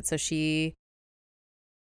conflicted, so she's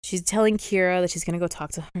telling Kira that she's going to go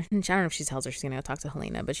talk to her. I don't know if she tells her she's going to go talk to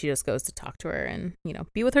Helena, but she just goes to talk to her and,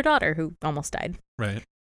 be with her daughter who almost died. Right.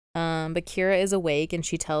 But Kira is awake and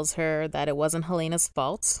she tells her that it wasn't Helena's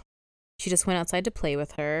fault. She just went outside to play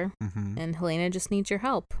with her, Mm-hmm. and Helena just needs your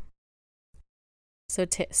help. So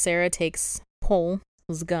Sarah takes Paul's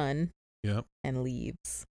gun Yep. and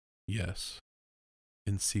leaves Yes.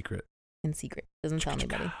 In secret. in secret. Doesn't tell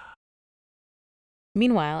anybody.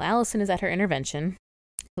 Meanwhile, Allison is at her intervention,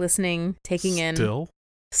 listening, taking in... Still?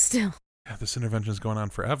 Still. Yeah, this intervention's going on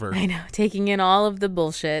forever. I know, taking in all of the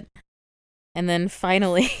bullshit. And then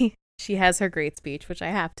finally, she has her great speech, which I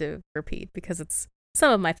have to repeat because it's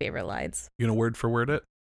some of my favorite lines. You gonna word for word it?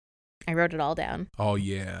 I wrote it all down. Oh,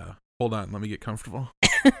 yeah. Hold on. Let me get comfortable.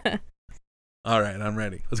 All right. I'm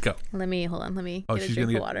ready. Let's go. Hold on. Let me Oh, get a she's drink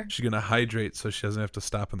gonna of water. She's gonna hydrate so she doesn't have to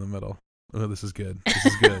stop in the middle. Oh, this is good. This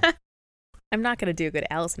is good. I'm not going to do a good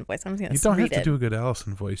Allison voice. I'm just going You to don't have read to it. do a good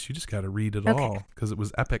Allison voice. You just got to read it Okay. all because it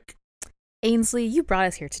was epic. Ainsley, you brought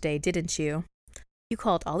us here today, didn't you? You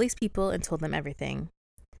called all these people and told them everything.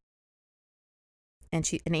 And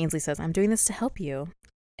Ainsley says, "I'm doing this to help you."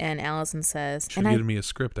 And Allison says, Should have given me a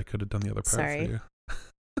script. I could have done the other part Sorry. for you.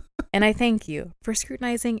 "And I thank you for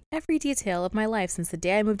scrutinizing every detail of my life since the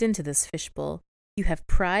day I moved into this fishbowl. You have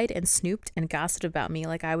pried and snooped and gossiped about me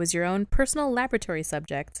like I was your own personal laboratory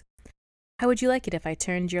subject. How would you like it if I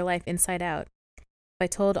turned your life inside out? If I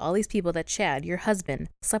told all these people that Chad, your husband,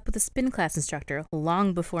 slept with a spin class instructor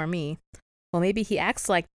long before me? Well, maybe he acts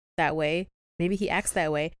that way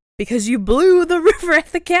because you blew the river at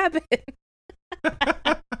the cabin."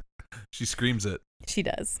 She screams it. She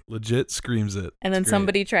does. Legit screams it. And then It's great.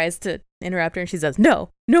 somebody tries to interrupt her and she says, no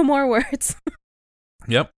more words."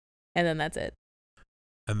 Yep. And then that's it.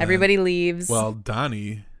 And then, Everybody leaves. Well,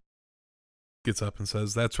 Donnie gets up and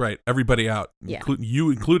says, "That's right. Everybody out, Yeah.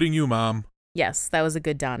 including you, Mom." Yes, that was a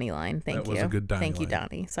good Donnie line. Thank That you. was a good Donnie Thank you, line.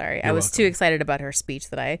 Donnie. Sorry. You're I was too welcome. excited about her speech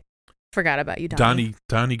that I forgot about you, Donnie.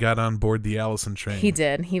 Donnie got on board the Allison train. He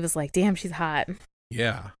did. He was like, "Damn, she's hot."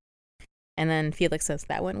 Yeah. And then Felix says,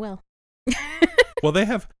 "That went well." Well, they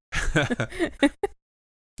have.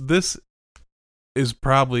 This is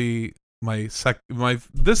probably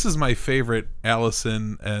This is my favorite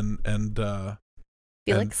Allison and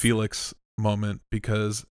Felix moment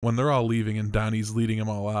because when they're all leaving and Donnie's leading them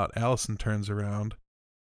all out, Allison turns around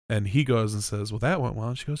And he goes and says, well, that went well.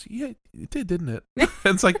 And she goes, yeah, it did, didn't it? And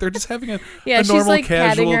it's like they're just having a Yeah, she's normal, like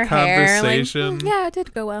patting casual her hair, like, conversation. yeah, it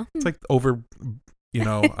did go well. It's like over,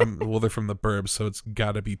 well, they're from the burbs, so it's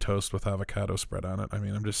got to be toast with avocado spread on it. I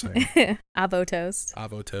mean, I'm just saying. Avo toast.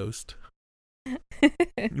 Avo toast.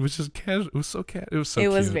 It was just casual. It was so It was so It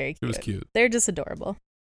cute. was very It was cute. cute. They're just adorable.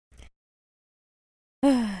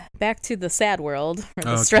 Back to the sad world, or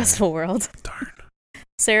the Okay. stressful world. Darn.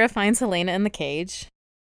 Sarah finds Helena in the cage.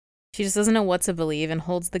 She just doesn't know what to believe and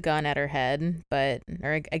holds the gun at her head,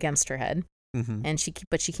 or against her head, Mm-hmm. and she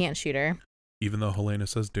can't shoot her. Even though Helena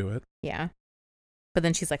says do it. Yeah, but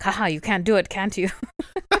then she's like, "Haha, you can't do it, can't you?"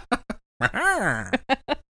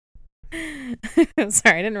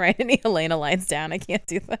 Sorry, I didn't write any Helena lines down. I can't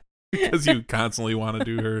do that Because you constantly want to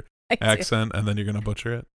do her I do. accent and then you're going to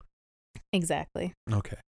butcher it. Exactly.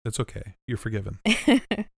 Okay. It's okay. You're forgiven.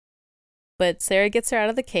 But Sarah gets her out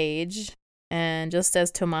of the cage, and just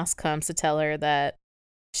as Tomas comes to tell her that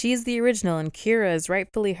she's the original and Kira is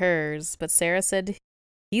rightfully hers, but Sarah said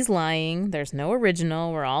he's lying. There's no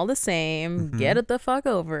original. We're all the same. Mhm. Get it the fuck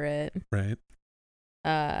over it. Right.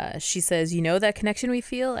 She says, you know that connection we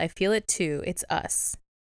feel? I feel it too. It's us.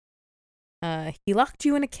 He locked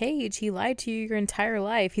you in a cage. He lied to you your entire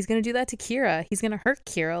life. He's going to do that to Kira. He's going to hurt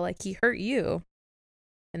Kira like he hurt you.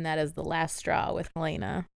 And that is the last straw with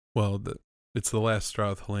Helena. Well, it's the last straw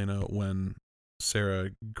with Helena when Sarah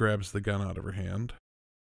grabs the gun out of her hand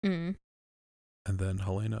Mm. and then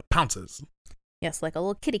Helena pounces. Yes, like a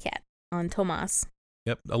little kitty cat on Tomas.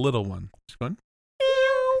 Yep. A little one. She's going,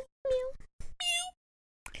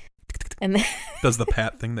 And then, does the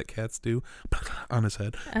pat thing that cats do on his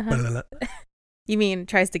head. uh-huh. You mean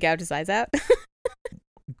tries to gouge his eyes out?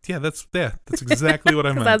 Yeah, that's exactly what I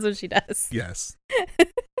 'Cause meant. that's what she does. Yes.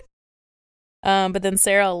 But then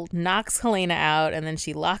Sarah knocks Helena out, and then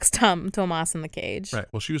she locks Tomas in the cage. Right.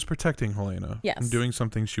 Well, she was protecting Helena. Yes. And doing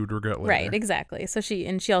something she would regret later. Right, exactly. So she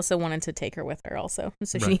also wanted to take her with her also.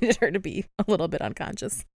 So she Right. needed her to be a little bit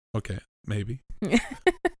unconscious. Okay. Maybe.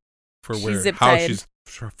 For She where zip-tied.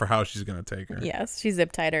 how she's gonna take her. Yes, she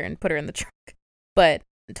zip-tied her and put her in the trunk. But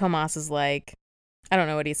Tomas is like, I don't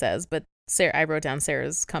know what he says, but I wrote down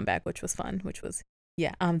Sarah's comeback, which was fun, which was,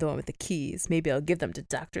 yeah, I'm the one with the keys. Maybe I'll give them to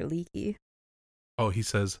Dr. Leaky. Oh, he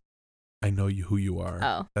says, I know who you are.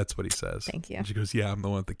 Oh, That's what he says. thank you. And she goes, yeah, I'm the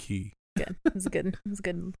one with the key. Good. It was good. It was a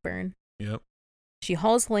good burn. Yep. She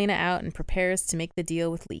hauls Helena out and prepares to make the deal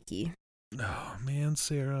with Leaky. Oh, man,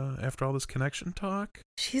 Sarah, after all this connection talk?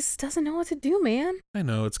 She just doesn't know what to do, man. I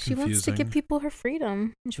know, it's She confusing. wants to give people her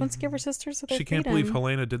freedom. And she wants to give her sisters their She freedom. can't believe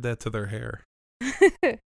Helena did that to their hair.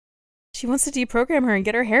 She wants to deprogram her and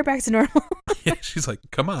get her hair back to normal. Yeah, she's like,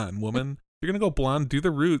 come on, woman. You're going to go blonde, do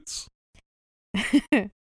the roots.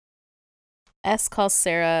 S calls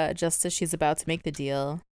Sarah just as she's about to make the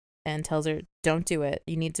deal and tells her, don't do it.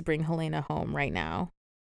 You need to bring Helena home right now.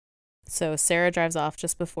 So Sarah drives off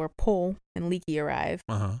just before Paul and Leaky arrive.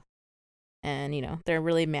 Uh-huh. And, they're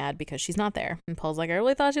really mad because she's not there. And Paul's like, I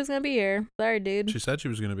really thought she was going to be here. Sorry, dude. She said she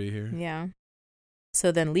was going to be here. Yeah.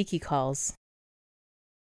 So then Leaky calls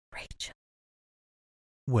Rachel.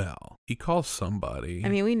 Well, he calls somebody. I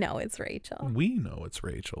mean, we know it's Rachel. We know it's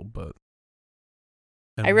Rachel, but...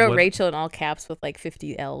 I wrote Rachel in all caps with like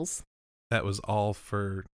 50 L's. That was all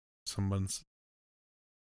for someone's...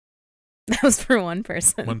 That was for one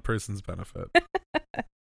person. one person's benefit.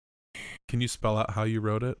 Can you spell out how you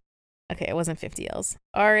wrote it? Okay, it wasn't 50 L's.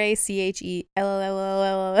 RACHELLLLL.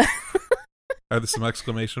 Are there some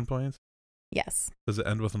exclamation points? Yes. Does it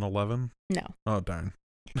end with an 11? No. Oh, darn.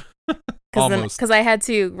 Almost. Because I had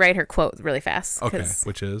to write her quote really fast. Okay, 'cause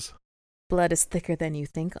which is? blood is thicker than you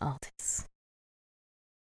think, Aldous.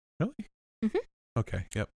 Really? Mhm. Okay,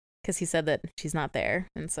 yep. Because he said that she's not there,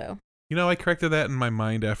 and so. I corrected that in my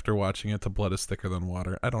mind after watching it to blood is thicker than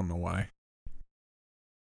water. I don't know why.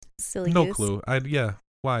 Silly No goose. clue. Yeah.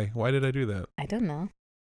 Why? Why did I do that? I don't know.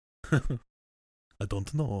 I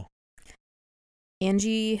don't know.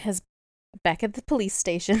 Angie has, back at the police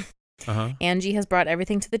station, Uh-huh. Angie has brought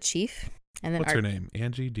everything to the chief. And then What's her name?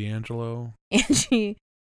 Angie? D'Angelo? Angie.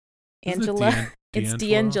 Isn't it Angela. It's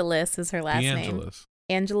D'Angelo? DeAngelis is her last name. DeAngelis.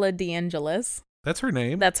 Angela DeAngelis. That's her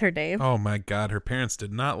name? That's her name. Oh my God, her parents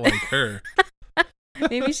did not like her.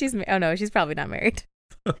 Maybe she's, oh no, she's probably not married.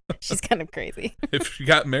 She's kind of crazy. If she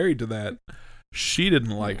got married to that, she didn't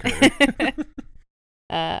like her.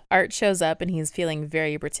 Art shows up and he's feeling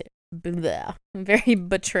very very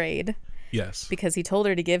betrayed Yes. because he told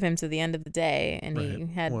her to give him to the end of the day, and Right. he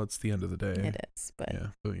had. Well, it's the end of the day. It is, but Yeah,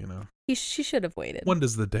 but she should have waited. when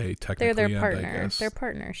does the day technically They're their end, partner. I guess? Their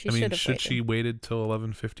partner. She I mean, should have should waited. she waited till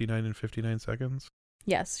 11:59 and 59 seconds?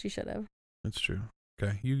 Yes, she should have. That's true.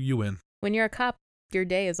 Okay, you win. When you're a cop, your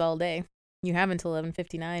day is all day. You have until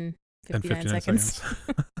 11:59, And 59 seconds.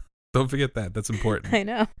 Don't forget that. That's important. I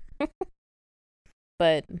know.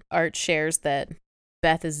 But Art shares that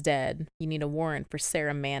Beth is dead. You need a warrant for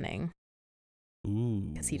Sarah Manning. Ooh.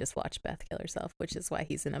 Because he just watched Beth kill herself, which is why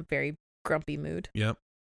he's in a very grumpy mood. Yep.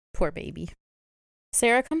 Poor baby.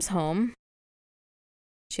 Sarah comes home.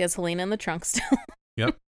 She has Helena in the trunk still.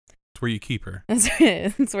 Yep. It's where you keep her.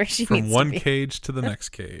 That's where she From needs one to be. cage to the next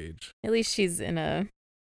cage. At least she's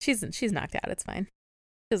knocked out. It's fine.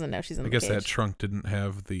 She doesn't know she's in I the guess cage. that trunk didn't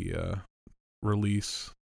have the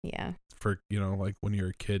release Yeah. for, like when you're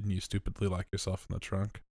a kid and you stupidly lock yourself in the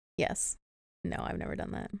trunk. Yes. No, I've never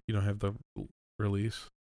done that. You don't have the release.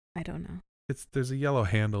 I don't know. There's a yellow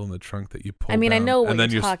handle in the trunk that you pull I mean, I down, know what and then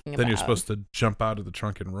you're talking Then you're about. supposed to jump out of the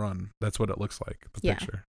trunk and run. That's what it looks like, the Yeah.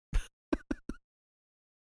 picture.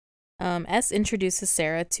 S introduces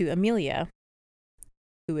Sarah to Amelia,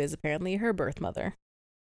 who is apparently her birth mother.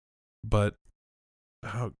 But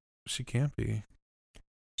she can't be.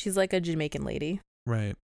 She's like a Jamaican lady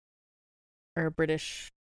Right. or a British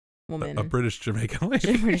woman. A British Jamaican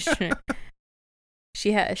lady.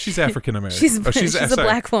 She's African American. She's a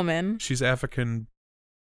black woman. She's African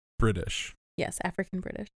British. Yes, African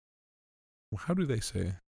British. How do they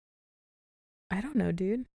say? I don't know,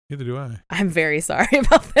 dude. Neither do I. I'm very sorry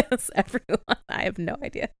about this, everyone. I have no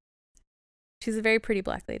idea. She's a very pretty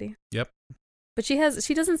black lady. Yep. But she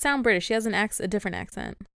doesn't sound British. She has a different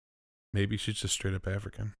accent. Maybe she's just straight up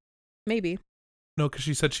African. Maybe. No, because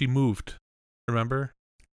she said she moved. Remember?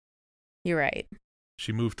 You're right.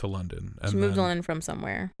 She moved to London. She moved to London from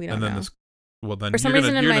somewhere. We don't and then know. Then For some you're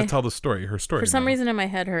reason in going to my- tell the story, her story. For some reason in my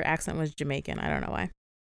head, her accent was Jamaican. I don't know why.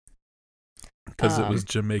 Because it was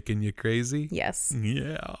Jamaican, you crazy? Yes.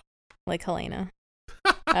 Yeah. Like Helena.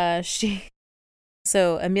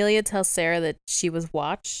 So Amelia tells Sarah that she was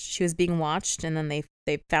being watched, and then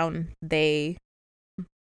the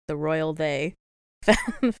royal they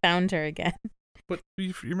found her again. But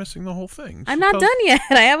you're missing the whole thing. I'm not done yet.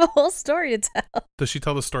 I have a whole story to tell. Does she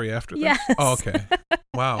tell the story after this? Yes. Oh, okay.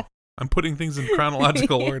 Wow. I'm putting things in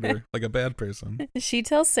chronological order like a bad person. She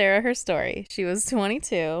tells Sarah her story. She was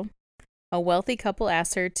 22. A wealthy couple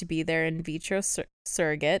asked her to be their in vitro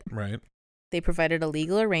surrogate. Right. They provided a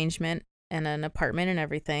legal arrangement and an apartment and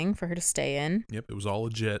everything for her to stay in. Yep, it was all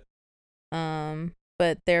legit.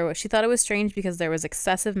 But she thought it was strange because there was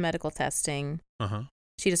excessive medical testing. Uh-huh.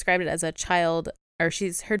 She described it as a child, or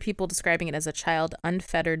she's heard people describing it as a child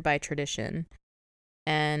unfettered by tradition.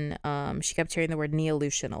 And she kept hearing the word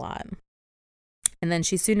neolution a lot. And then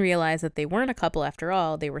she soon realized that they weren't a couple after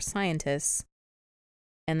all. They were scientists.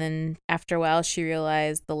 And then after a while, she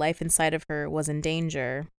realized the life inside of her was in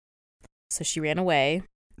danger. So she ran away.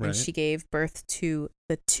 Right. And she gave birth to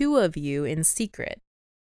the two of you in secret.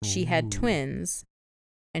 She had Ooh. twins,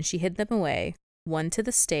 and she hid them away, one to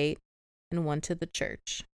the state and one to the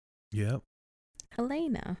church. Yep.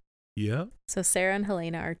 Helena. Yep. So Sarah and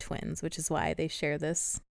Helena are twins, which is why they share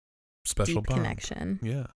this Special deep bond. connection.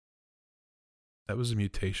 Yeah. That was a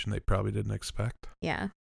mutation they probably didn't expect. Yeah.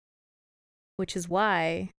 Which is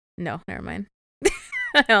why... No, never mind.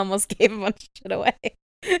 I almost gave a bunch of shit away.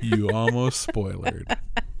 You almost spoilered.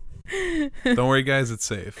 Don't worry, guys. It's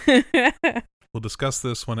safe. We'll discuss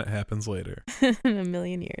this when it happens later. In a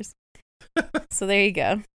million years. So there you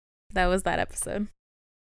go. That was that episode.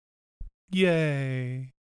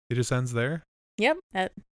 Yay. It just ends there? Yep.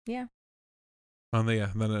 Yeah. And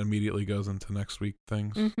then it immediately goes into next week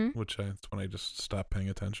things, Mhm. that's when I just stopped paying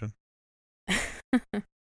attention.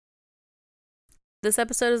 This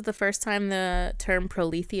episode is the first time the term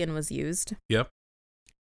Prolethean was used. Yep.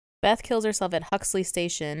 Beth kills herself at Huxley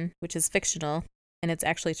Station, which is fictional, and it's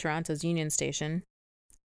actually Toronto's Union Station.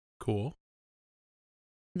 Cool.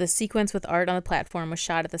 The sequence with Art on the platform was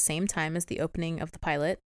shot at the same time as the opening of the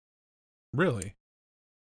pilot. Really?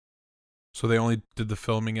 So they only did the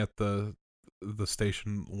filming at the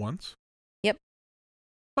station once? Yep.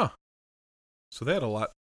 Huh. So they had a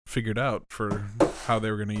lot figured out for how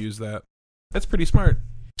they were going to use that. That's pretty smart.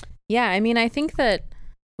 Yeah, I mean, I think that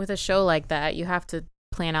with a show like that, you have to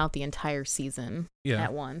plan out the entire season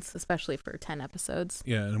at once, especially for 10 episodes.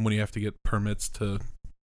 Yeah, and when you have to get permits to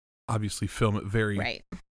obviously film it very Right.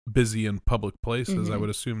 busy in public places, I Mhm. would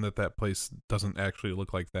assume that place doesn't actually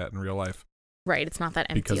look like that in real life. Right, it's not that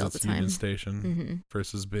empty Because all it's the time. Union Station Mm-hmm.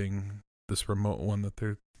 versus being this remote one that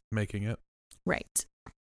they're making it. Right.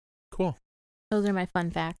 Cool. Those are my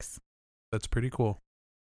fun facts. That's pretty cool.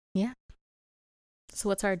 So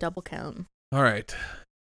what's our double count? All right.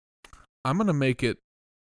 I'm going to make it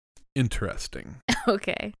interesting.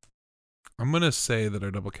 Okay. I'm gonna say that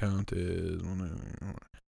our double count is.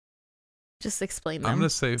 Just explain them. I'm gonna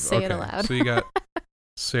say Say okay. it aloud. So you got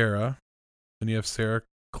Sarah, and you have Sarah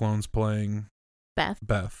clones playing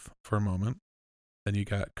Beth. for a moment. Then you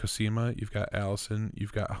got Cosima, you've got Allison,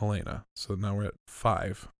 you've got Helena. So now we're at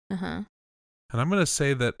 5. Uh-huh. And I'm gonna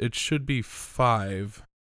say that it should be 5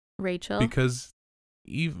 Rachel. because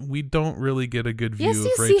we don't really get a good view Yes, of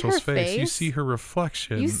you see Rachel's her face. You face. see her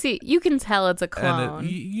reflection. You can tell it's a clone. And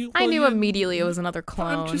it, I knew immediately it was another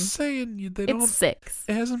clone. I'm just saying they don't. It's 6.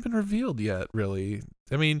 It hasn't been revealed yet, really.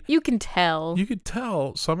 I mean, You can tell. you could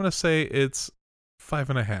tell. So I'm gonna say it's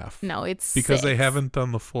 5.5. No, it's because 6. they haven't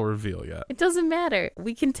done the full reveal yet. It doesn't matter.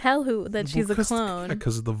 We can tell that she's a clone.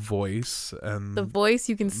 Because of the voice and The voice,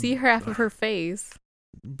 you can see half of her face.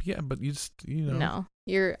 yeah, but you just know.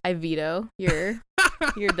 No, I veto your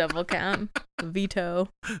double count. Veto.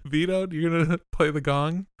 Veto, you're gonna play the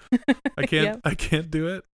gong. I can't. Yep. I can't do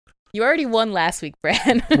it. You already won last week,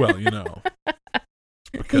 Brad. Well,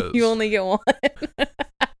 because you only get one.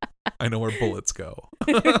 I know where bullets go.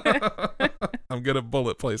 I'm good at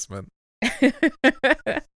bullet placement.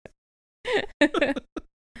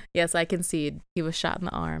 Yes, I concede. He was shot in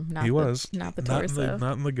the arm. Not He the, was not the not torso.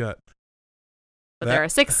 not in the gut. But there are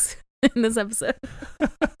 6 in this episode.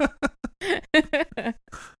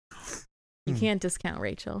 You can't discount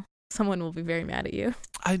Rachel. Someone will be very mad at you.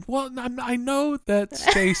 I know that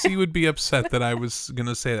Stacy would be upset that I was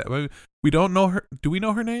gonna say that. We don't know her. Do we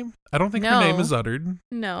know her name? I don't think her name No. is uttered.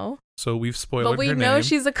 No. So we've spoiled But we her know name.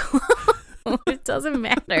 she's a clone. It doesn't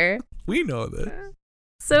matter. We know that.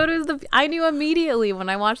 So does I knew immediately when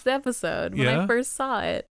I watched the episode, when Yeah? I first saw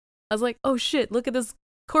it. I was like, oh shit, look at this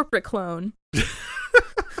corporate clone.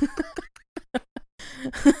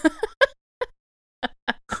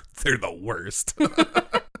 They're the worst.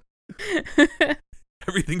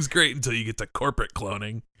 Everything's great until you get to corporate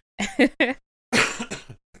cloning.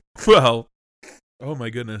 Well, oh my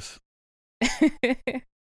goodness.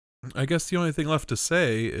 I guess the only thing left to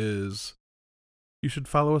say is you should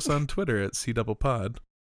follow us on Twitter at CDoublePod.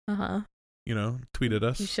 Uh-huh. Tweet at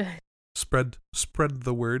us. You should. Spread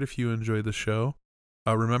the word if you enjoy the show.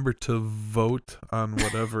 Remember to vote on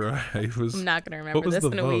whatever I was. I'm not going to What remember was this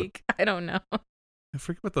the in a vote? week. I don't know. I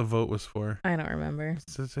forget what the vote was for. I don't remember.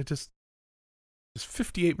 Just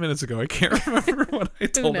 58 minutes ago. I can't remember what I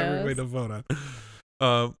told knows? everybody to vote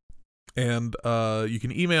on. And you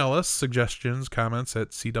can email us suggestions, comments at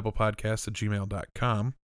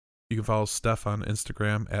cdoublepodcast@gmail.com. You can follow Steph on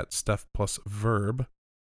Instagram at Steph+Verb.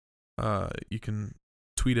 You can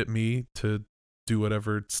tweet at me to do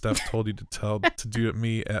whatever Steph told you to do at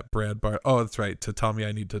me at Brad Barth. Oh, that's right. To tell me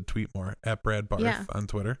I need to tweet more at Brad Barth Yeah. on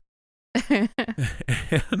Twitter. And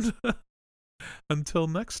until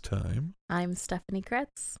next time. I'm Stephanie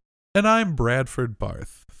Kretz. And I'm Bradford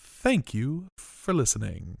Barth. Thank you for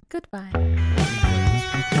listening. Goodbye.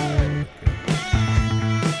 Okay.